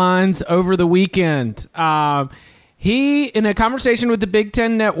headlines over the weekend. He, in a conversation with the Big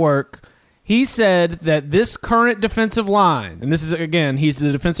Ten Network, he said that this current defensive line, and this is, again, he's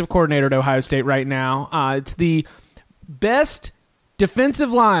the defensive coordinator at Ohio State right now, it's the best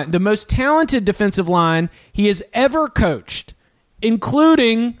defensive line, the most talented defensive line he has ever coached,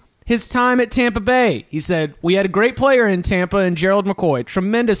 including his time at Tampa Bay. He said, we had a great player in Tampa in Gerald McCoy,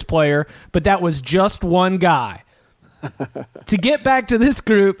 tremendous player, but that was just one guy. To get back to this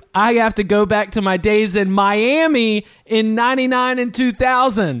group, I have to go back to my days in Miami in 99 and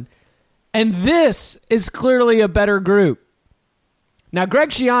 2000. And this is clearly a better group. Now, Greg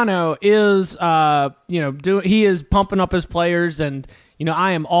Schiano is, he is pumping up his players, and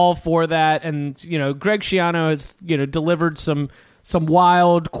I am all for that. And Greg Schiano has delivered some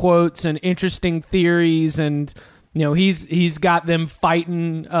wild quotes and interesting theories, and he's got them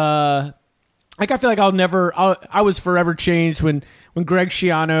fighting. I feel like I was forever changed when Greg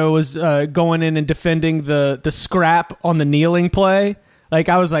Schiano was going in and defending the scrap on the kneeling play. Like,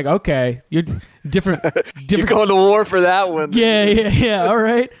 I was like, okay, you're different. You're going to war for that one. Yeah. All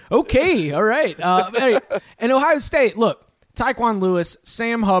right. Okay. All right. And Ohio State, look, Tyquan Lewis,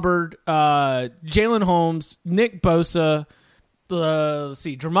 Sam Hubbard, Jalen Holmes, Nick Bosa,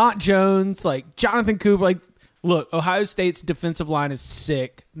 Dramont Jones, Jonathan Cooper. Look, Ohio State's defensive line is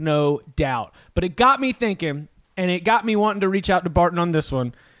sick, no doubt. But it got me thinking, and it got me wanting to reach out to Barton on this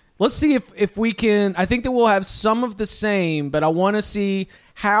one. Let's see if we can. I think that we'll have some of the same, but I want to see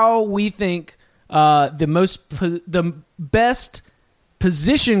how we think the best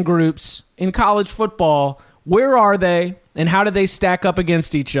position groups in college football, where are they, and how do they stack up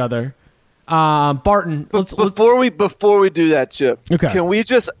against each other? Barton, before we do that, Chip, okay. Can we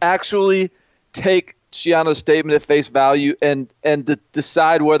just actually take Schiano's statement at face value and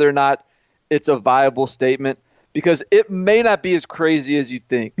decide whether or not it's a viable statement? Because it may not be as crazy as you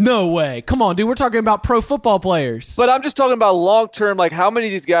think. No way. Come on, dude. We're talking about pro football players. But I'm just talking about long term, like how many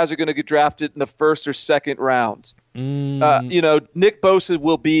of these guys are going to get drafted in the first or second rounds? Nick Bosa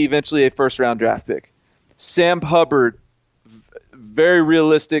will be eventually a first round draft pick. Sam Hubbard, very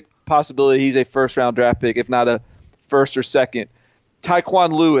realistic possibility he's a first round draft pick, if not a first or second.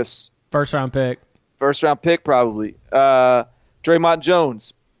 Tyquan Lewis, first round pick probably. Draymond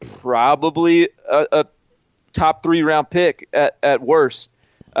Jones, probably a top 3 round pick at worst.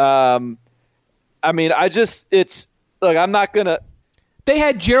 I'm not going to. They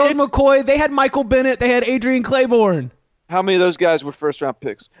had Gerald McCoy. They had Michael Bennett. They had Adrian Claiborne. How many of those guys were first round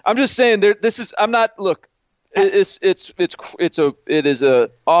picks? I'm just saying it is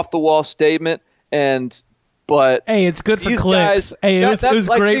a off the wall statement, but hey, it's good for clicks. It was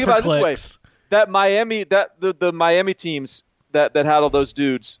great for clicks. That Miami, the Miami teams that had all those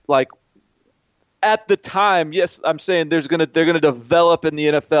dudes, like at the time, yes, I'm saying they're gonna develop in the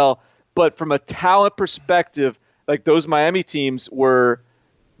NFL, but from a talent perspective, like those Miami teams were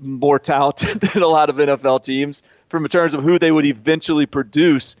more talented than a lot of NFL teams from in terms of who they would eventually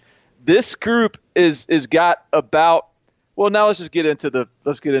produce. This group is got about. Well, now let's get into the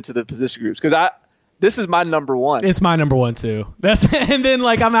position groups because this is my number one. It's my number one too. And then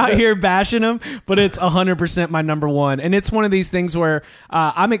I'm out here bashing them, but it's 100% my number one. And it's one of these things where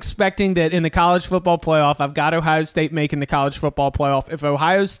I'm expecting that in the college football playoff, I've got Ohio State making the college football playoff. If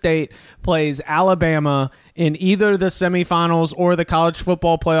Ohio State plays Alabama in either the semifinals or the college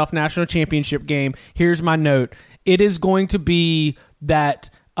football playoff national championship game, here's my note. It is going to be that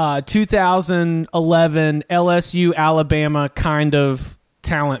 2011 LSU Alabama kind of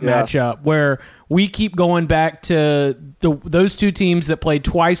talent matchup where we keep going back to those two teams that played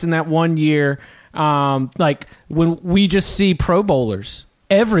twice in that one year. When we just see Pro Bowlers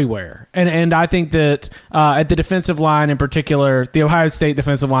everywhere. And I think that at the defensive line in particular, the Ohio State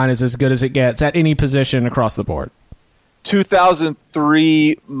defensive line is as good as it gets at any position across the board.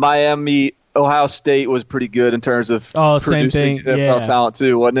 2003 Miami Ohio State was pretty good in terms of producing NFL talent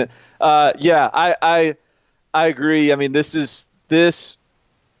too, wasn't it? I agree. I mean, this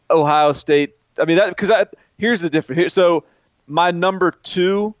Ohio State. I mean, here's the difference. So my number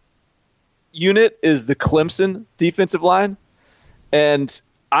 2 unit is the Clemson defensive line, and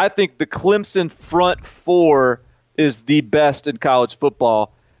I think the Clemson front 4 is the best in college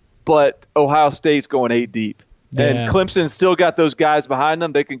football, but Ohio State's going 8 deep. Yeah. And Clemson's still got those guys behind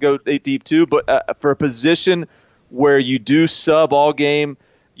them. They can go 8 deep too. But for a position where you do sub all game,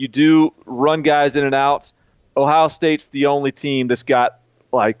 you do run guys in and out, Ohio State's the only team that's got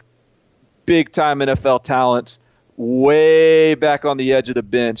big-time NFL talents way back on the edge of the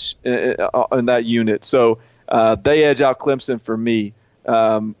bench in that unit. So they edge out Clemson for me.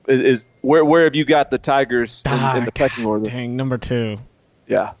 Where have you got the Tigers in the pecking order? Dang, number 2.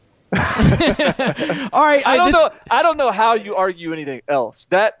 Yeah. All right. I don't know how you argue anything else.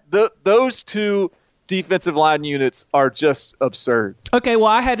 Those two defensive line units are just absurd. Okay, well,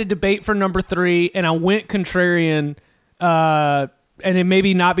 I had a debate for number 3, and I went contrarian. And it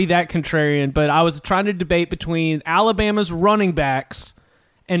maybe not be that contrarian, but I was trying to debate between Alabama's running backs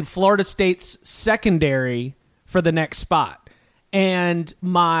and Florida State's secondary for the next spot. And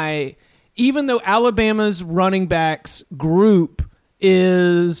even though Alabama's running backs group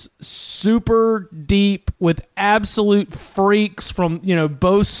is super deep with absolute freaks from,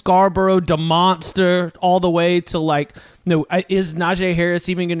 Bo Scarborough, DeMonster, all the way to is Najee Harris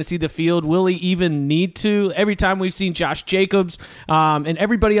even going to see the field? Will he even need to? Every time we've seen Josh Jacobs and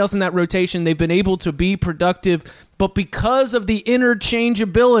everybody else in that rotation, they've been able to be productive. But because of the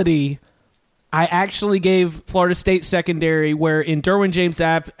interchangeability, I actually gave Florida State secondary, where in Derwin James'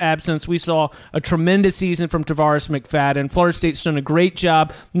 absence, we saw a tremendous season from Tavares McFadden. Florida State's done a great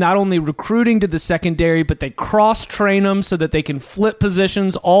job not only recruiting to the secondary, but they cross-train them so that they can flip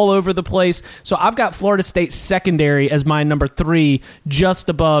positions all over the place. So I've got Florida State secondary as my number 3, just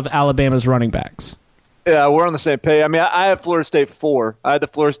above Alabama's running backs. Yeah, we're on the same page. I mean, I had Florida State 4. I had the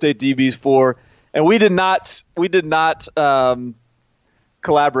Florida State DBs 4, and we did not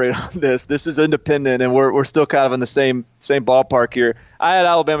collaborate on this. This is independent, and we're still kind of in the same ballpark here. I had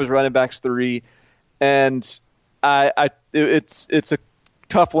Alabama's running backs 3, and it's a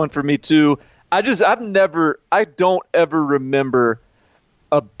tough one for me too. I don't ever remember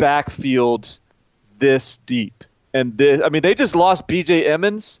a backfield this deep. And they just lost B.J.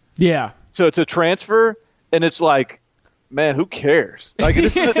 Emmons. Yeah. So it's a transfer, and it's like, man, who cares? Like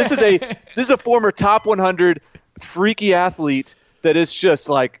this is a former top 100 freaky athlete that is just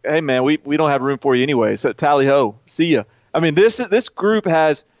like, hey man, we don't have room for you anyway. So tally ho, see ya. I mean, this group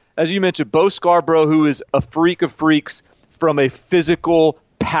has, as you mentioned, Bo Scarborough, who is a freak of freaks from a physical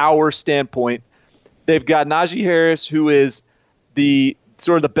power standpoint. They've got Najee Harris, who is the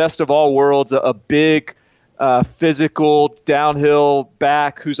sort of the best of all worlds, a big physical downhill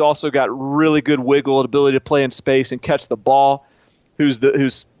back who's also got really good wiggle and ability to play in space and catch the ball. Who's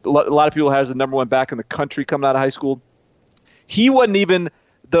a lot of people has the number one back in the country coming out of high school. He wasn't even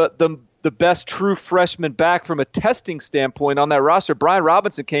the best true freshman back from a testing standpoint on that roster. Brian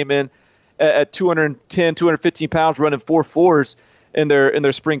Robinson came in at 210, 215 pounds, running 4.4s in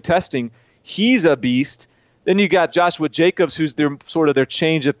their spring testing. He's a beast. Then you got Joshua Jacobs, who's their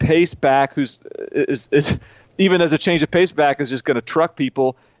change of pace back, who's is even as a change of pace back is just going to truck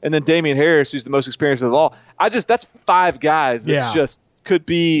people. And then Damian Harris, who's the most experienced of all. That's 5 guys that's just could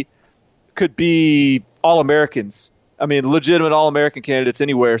be All-Americans. I mean, legitimate All-American candidates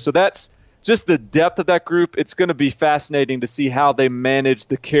anywhere. So that's just the depth of that group. It's going to be fascinating to see how they manage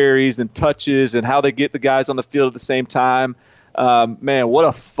the carries and touches and how they get the guys on the field at the same time. Man, what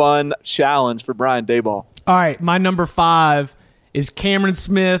a fun challenge for Brian Daboll. All right, my number 5 is Cameron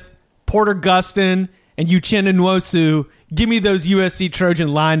Smith, Porter Gustin, and Uchenna Nwosu. Give me those USC Trojan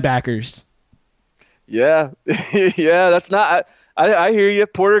linebackers. Yeah, yeah, that's not – I hear you.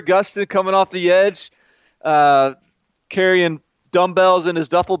 Porter Gustin coming off the edge, carrying dumbbells in his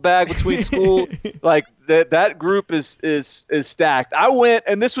duffel bag between school. Like that group is stacked. I went,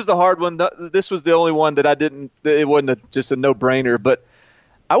 and this was the hard one. This was the only one that I didn't. It wasn't just a no-brainer. But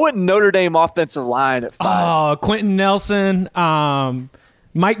I went Notre Dame offensive line at 5. Oh, Quentin Nelson,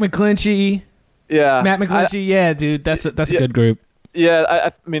 Mike McGlinchey, Matt McGlinchey. Yeah, dude, that's a good group. Yeah,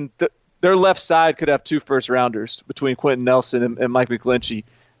 I mean. Their left side could have 2 first-rounders between Quentin Nelson and Mike McGlinchey.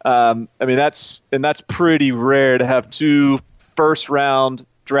 I mean, that's pretty rare to have 2 first-round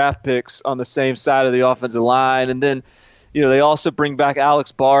draft picks on the same side of the offensive line. And then, they also bring back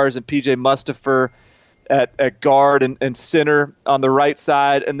Alex Bars and P.J. Mustipher at guard and center on the right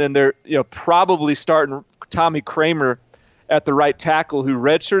side. And then they're probably starting Tommy Kramer at the right tackle, who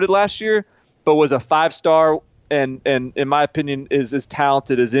redshirted last year but was a 5-star. And in my opinion, is as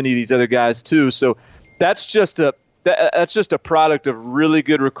talented as any of these other guys too. So that's just a product of really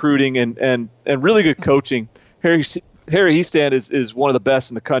good recruiting and really good coaching. Harry Hiestand is one of the best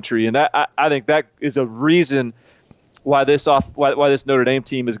in the country, and I think that is a reason why this Notre Dame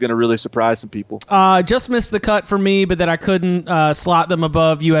team is going to really surprise some people. Just missed the cut for me, but that I couldn't slot them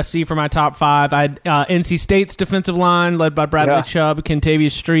above USC for my top 5. I had NC State's defensive line led by Bradley Chubb,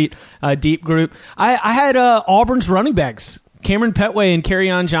 Kentavious Street, deep group. I had Auburn's running backs, Cameron Petway and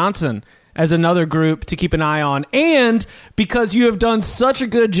Kerryon Johnson, as another group to keep an eye on. And because you have done such a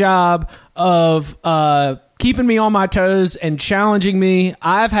good job of keeping me on my toes and challenging me,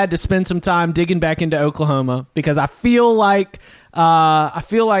 I've had to spend some time digging back into Oklahoma because I feel like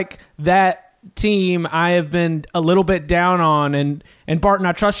that team I have been a little bit down on, and Barton,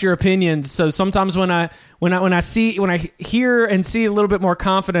 I trust your opinions. So sometimes when I hear and see a little bit more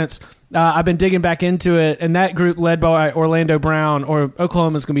confidence, I've been digging back into it, and that group led by Orlando Brown, or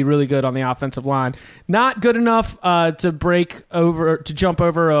Oklahoma's going to be really good on the offensive line. Not good enough to jump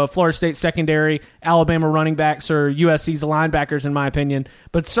over a Florida State secondary, Alabama running backs, or USC's linebackers, in my opinion,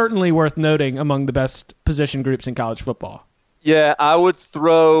 but certainly worth noting among the best position groups in college football. Yeah, I would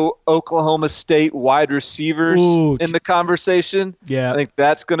throw Oklahoma State wide receivers in the conversation. Yeah, I think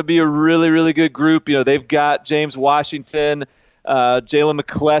that's going to be a really, really good group. They've got James Washington, Jalen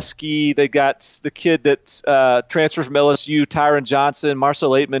McCleskey. They got the kid that transferred from LSU, Tyron Johnson, Marcel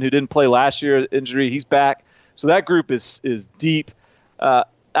Aitman, who didn't play last year, injury. He's back. So that group is deep.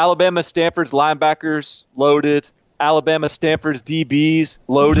 Alabama, Stanford's linebackers loaded. Alabama, Stanford's DBs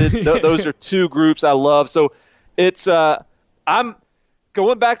loaded. Those are 2 groups I love. So it's I'm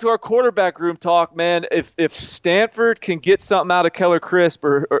going back to our quarterback room talk, man. If Stanford can get something out of Keller Crisp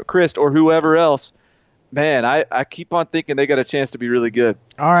or whoever else, man, I keep on thinking they got a chance to be really good.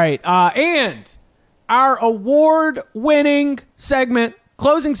 All right. And our award-winning segment,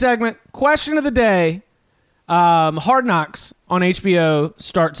 closing segment, question of the day, Hard Knocks on HBO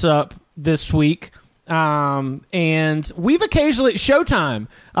starts up this week. And we've occasionally, Showtime,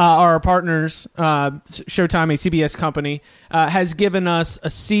 our partners, Showtime, a CBS company, has given us a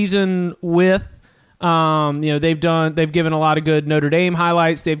season with, they've given a lot of good Notre Dame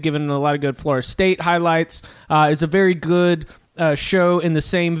highlights. They've given a lot of good Florida State highlights. It's a very good show in the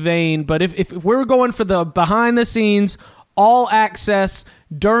same vein. But if we're going for the behind the scenes, all access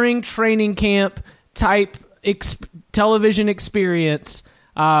during training camp type television experience,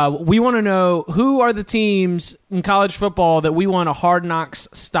 we want to know who are the teams in college football that we want a Hard Knocks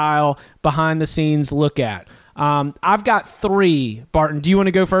style behind the scenes look at. I've got 3. Barton, do you want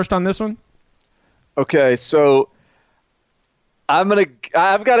to go first on this one? Okay, so I've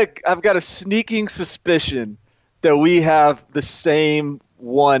got a sneaking suspicion that we have the same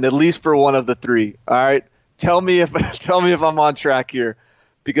one, at least for one of the 3. All right, tell me if I'm on track here,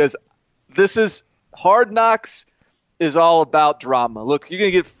 because this is Hard Knocks is all about drama. Look, you're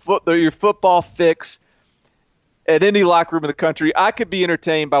gonna get your football fix at any locker room in the country. I could be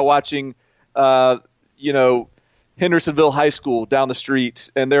entertained by watching, Hendersonville High School down the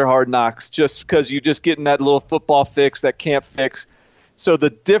street and their Hard Knocks, just because you're just getting that little football fix, that camp fix. So the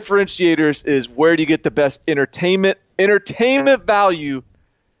differentiators is, where do you get the best entertainment value?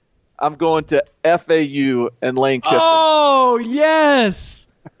 I'm going to FAU and Lane Kiffin. Oh, yes.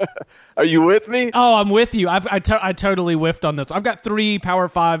 Are you with me? Oh, I'm with you. I totally whiffed on this. I've got 3 Power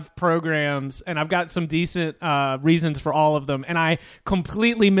 5 programs, and I've got some decent reasons for all of them, and I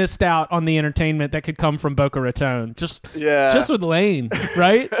completely missed out on the entertainment that could come from Boca Raton. Just with Lane,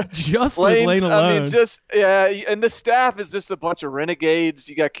 right? Just with Lane alone. And the staff is just a bunch of renegades.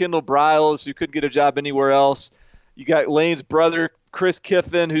 You got Kendall Briles, who couldn't get a job anywhere else. You got Lane's brother, Chris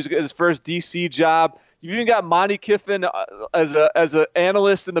Kiffin, who's got his first DC job. You even got Monty Kiffin as an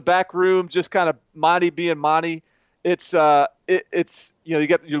analyst in the back room, just kind of Monty being Monty. You got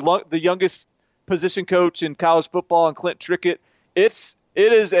the youngest position coach in college football, and Clint Trickett. It's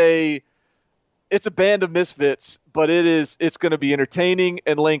a band of misfits, but it's going to be entertaining.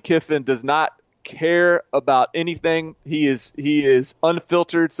 And Lane Kiffin does not care about anything. He is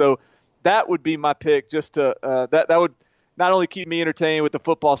unfiltered. So that would be my pick. Just to that would not only keep me entertained with the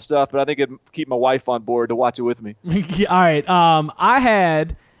football stuff, but I think it'd keep my wife on board to watch it with me. All right. I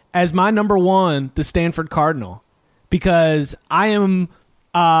had as my number 1 the Stanford Cardinal, because I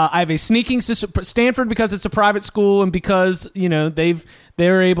have a sneaking Stanford, because it's a private school, and because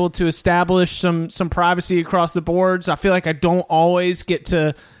they're able to establish some privacy across the boards. I feel like I don't always get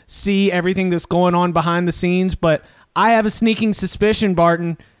to see everything that's going on behind the scenes, but I have a sneaking suspicion,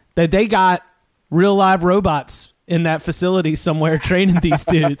 Barton, that they got real live robots in that facility somewhere training these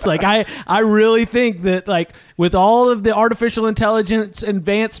dudes. Like I really think that, like, with all of the artificial intelligence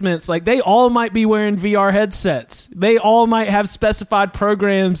advancements, like, they all might be wearing VR headsets. They all might have specified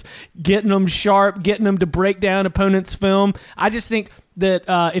programs getting them sharp, getting them to break down opponents' film. I just think that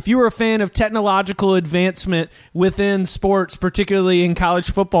if you were a fan of technological advancement within sports, particularly in college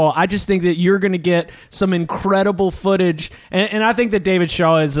football, I just think that you're going to get some incredible footage. And I think that David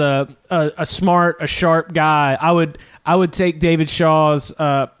Shaw is a sharp guy. I would take David Shaw's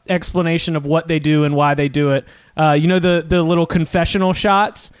explanation of what they do and why they do it. The little confessional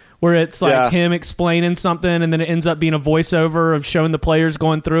shots where it's like him explaining something and then it ends up being a voiceover of showing the players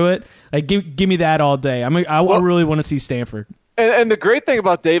going through it. Like, give me that all day. I really want to see Stanford. And the great thing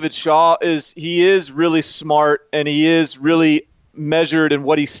about David Shaw is he is really smart and he is really measured in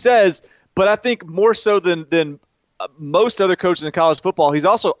what he says. But I think more so than most other coaches in college football, he's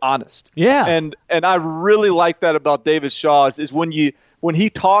also honest. Yeah. And I really like that about David Shaw is when he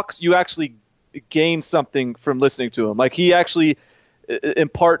talks, you actually gain something from listening to him. Like, he actually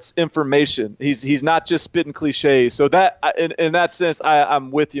imparts information. He's not just spitting cliches. So that in that sense,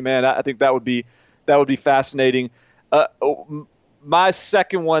 I'm with you, man. I think that would be fascinating. My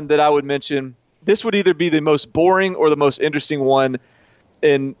second one that I would mention, this would either be the most boring or the most interesting one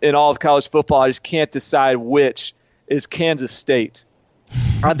in all of college football. I just can't decide which, is Kansas State.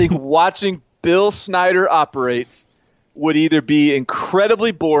 I think watching Bill Snyder operate would either be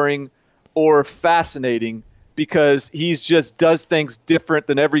incredibly boring or fascinating, because he's just does things different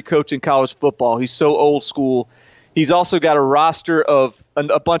than every coach in college football. He's so old school. He's also got a roster of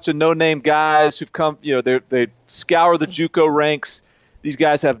a bunch of no-name guys who've come, they scour the JUCO ranks. These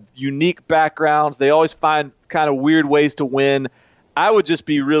guys have unique backgrounds. They always find kind of weird ways to win. I would just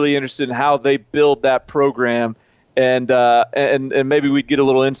be really interested in how they build that program, and maybe we'd get a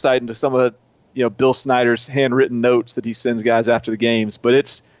little insight into some of Bill Snyder's handwritten notes that he sends guys after the games. But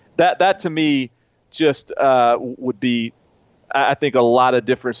it's that to me just would be, I think, a lot of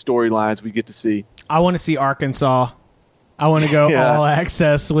different storylines we get to see. I want to see Arkansas. I want to go all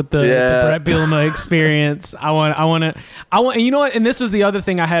access with the Brett Bielema experience. I want. You know what? And this was the other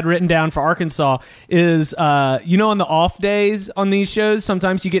thing I had written down for Arkansas is, on the off days on these shows,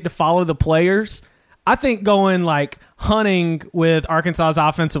 sometimes you get to follow the players. I think going like hunting with Arkansas's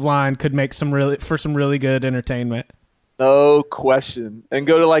offensive line could make some really good entertainment. No question. And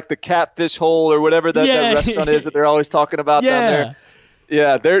go to like the Catfish Hole or whatever that restaurant is that they're always talking about down there.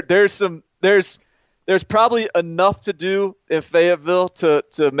 Yeah, there's there's probably enough to do in Fayetteville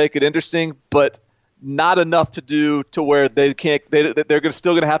to make it interesting, but not enough to do to where they can't. They're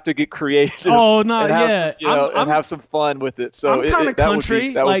still going to have to get creative. Oh, no, and have yeah, some, and have some fun with it. So I'm kind of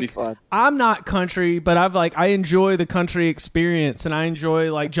country. That would be fun. I'm not country, but I enjoy the country experience, and I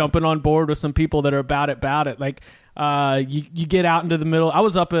enjoy like jumping on board with some people that are about it. Like you get out into the middle. I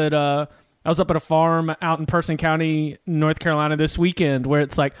was up at a farm out in Person County, North Carolina this weekend, where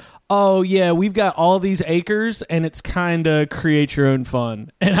it's like, oh yeah, we've got all these acres, and it's kind of create your own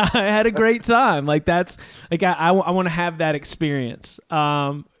fun, and I had a great time. Like that's like I want to have that experience.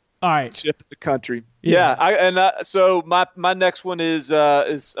 All right, Chip the country. Yeah. So my next one is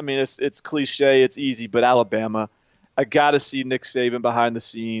I mean it's cliche, it's easy, but Alabama. I got to see Nick Saban behind the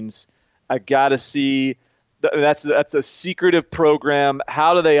scenes. I got to see. That's a secretive program.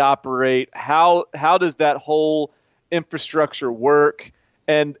 How do they operate? How does that whole infrastructure work?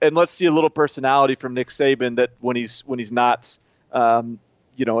 And let's see a little personality from Nick Saban that when he's not in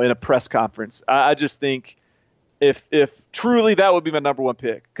a press conference. I just think if truly that would be my number one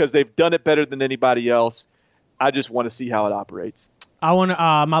pick because they've done it better than anybody else. I just want to see how it operates. I want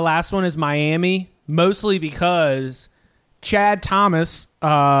my last one is Miami, mostly because Chad Thomas,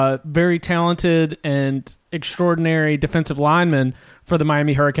 very talented and extraordinary defensive lineman for the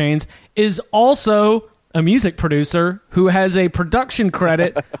Miami Hurricanes, is also a music producer who has a production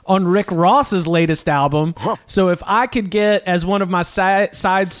credit on Rick Ross's latest album. So if I could get, as one of my side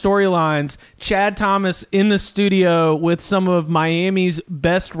storylines, Chad Thomas in the studio with some of Miami's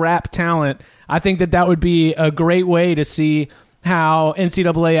best rap talent, I think that would be a great way to see how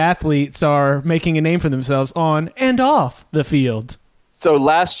NCAA athletes are making a name for themselves on and off the field. So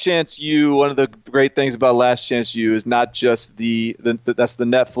Last Chance U, one of the great things about Last Chance U is not just that's the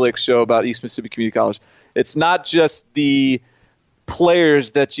Netflix show about East Mississippi Community College. It's not just the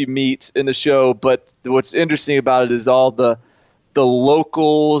players that you meet in the show, but what's interesting about it is all the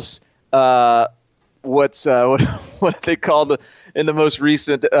locals. What they call in the most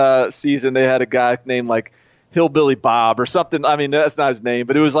recent season, they had a guy named like Hillbilly Bob or something. I mean, that's not his name,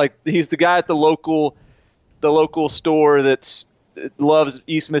 but it was like he's the guy at the local store that loves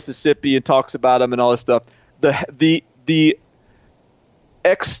East Mississippi and talks about him and all this stuff. The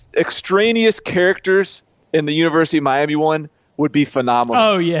extraneous characters in the University of Miami one would be phenomenal.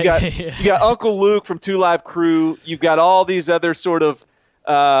 Oh yeah, you got Uncle Luke from 2 Live Crew. You've got all these other sort of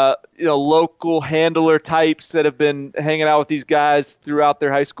local handler types that have been hanging out with these guys throughout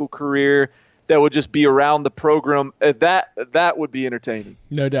their high school career that would just be around the program. That would be entertaining.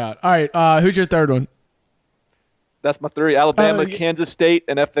 No doubt. All right, who's your third one? That's my 3: Alabama, Kansas State,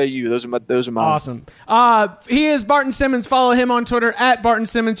 and FAU. Those are mine. Awesome. He is Barton Simmons. Follow him on Twitter at Barton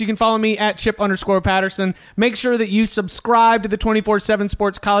Simmons. You can follow me at Chip_Patterson. Make sure that you subscribe to the 24/7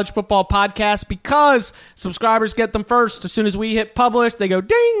 Sports College Football Podcast because subscribers get them first. As soon as we hit publish, they go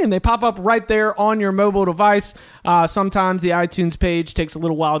ding and they pop up right there on your mobile device. Sometimes the iTunes page takes a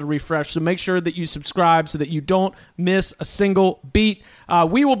little while to refresh, so make sure that you subscribe so that you don't miss a single beat.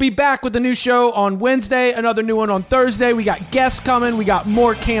 We will be back with a new show on Wednesday, another new one on Thursday. We got guests coming. We got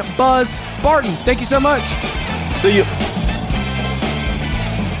more camp buzz. Barton, thank you so much. See you.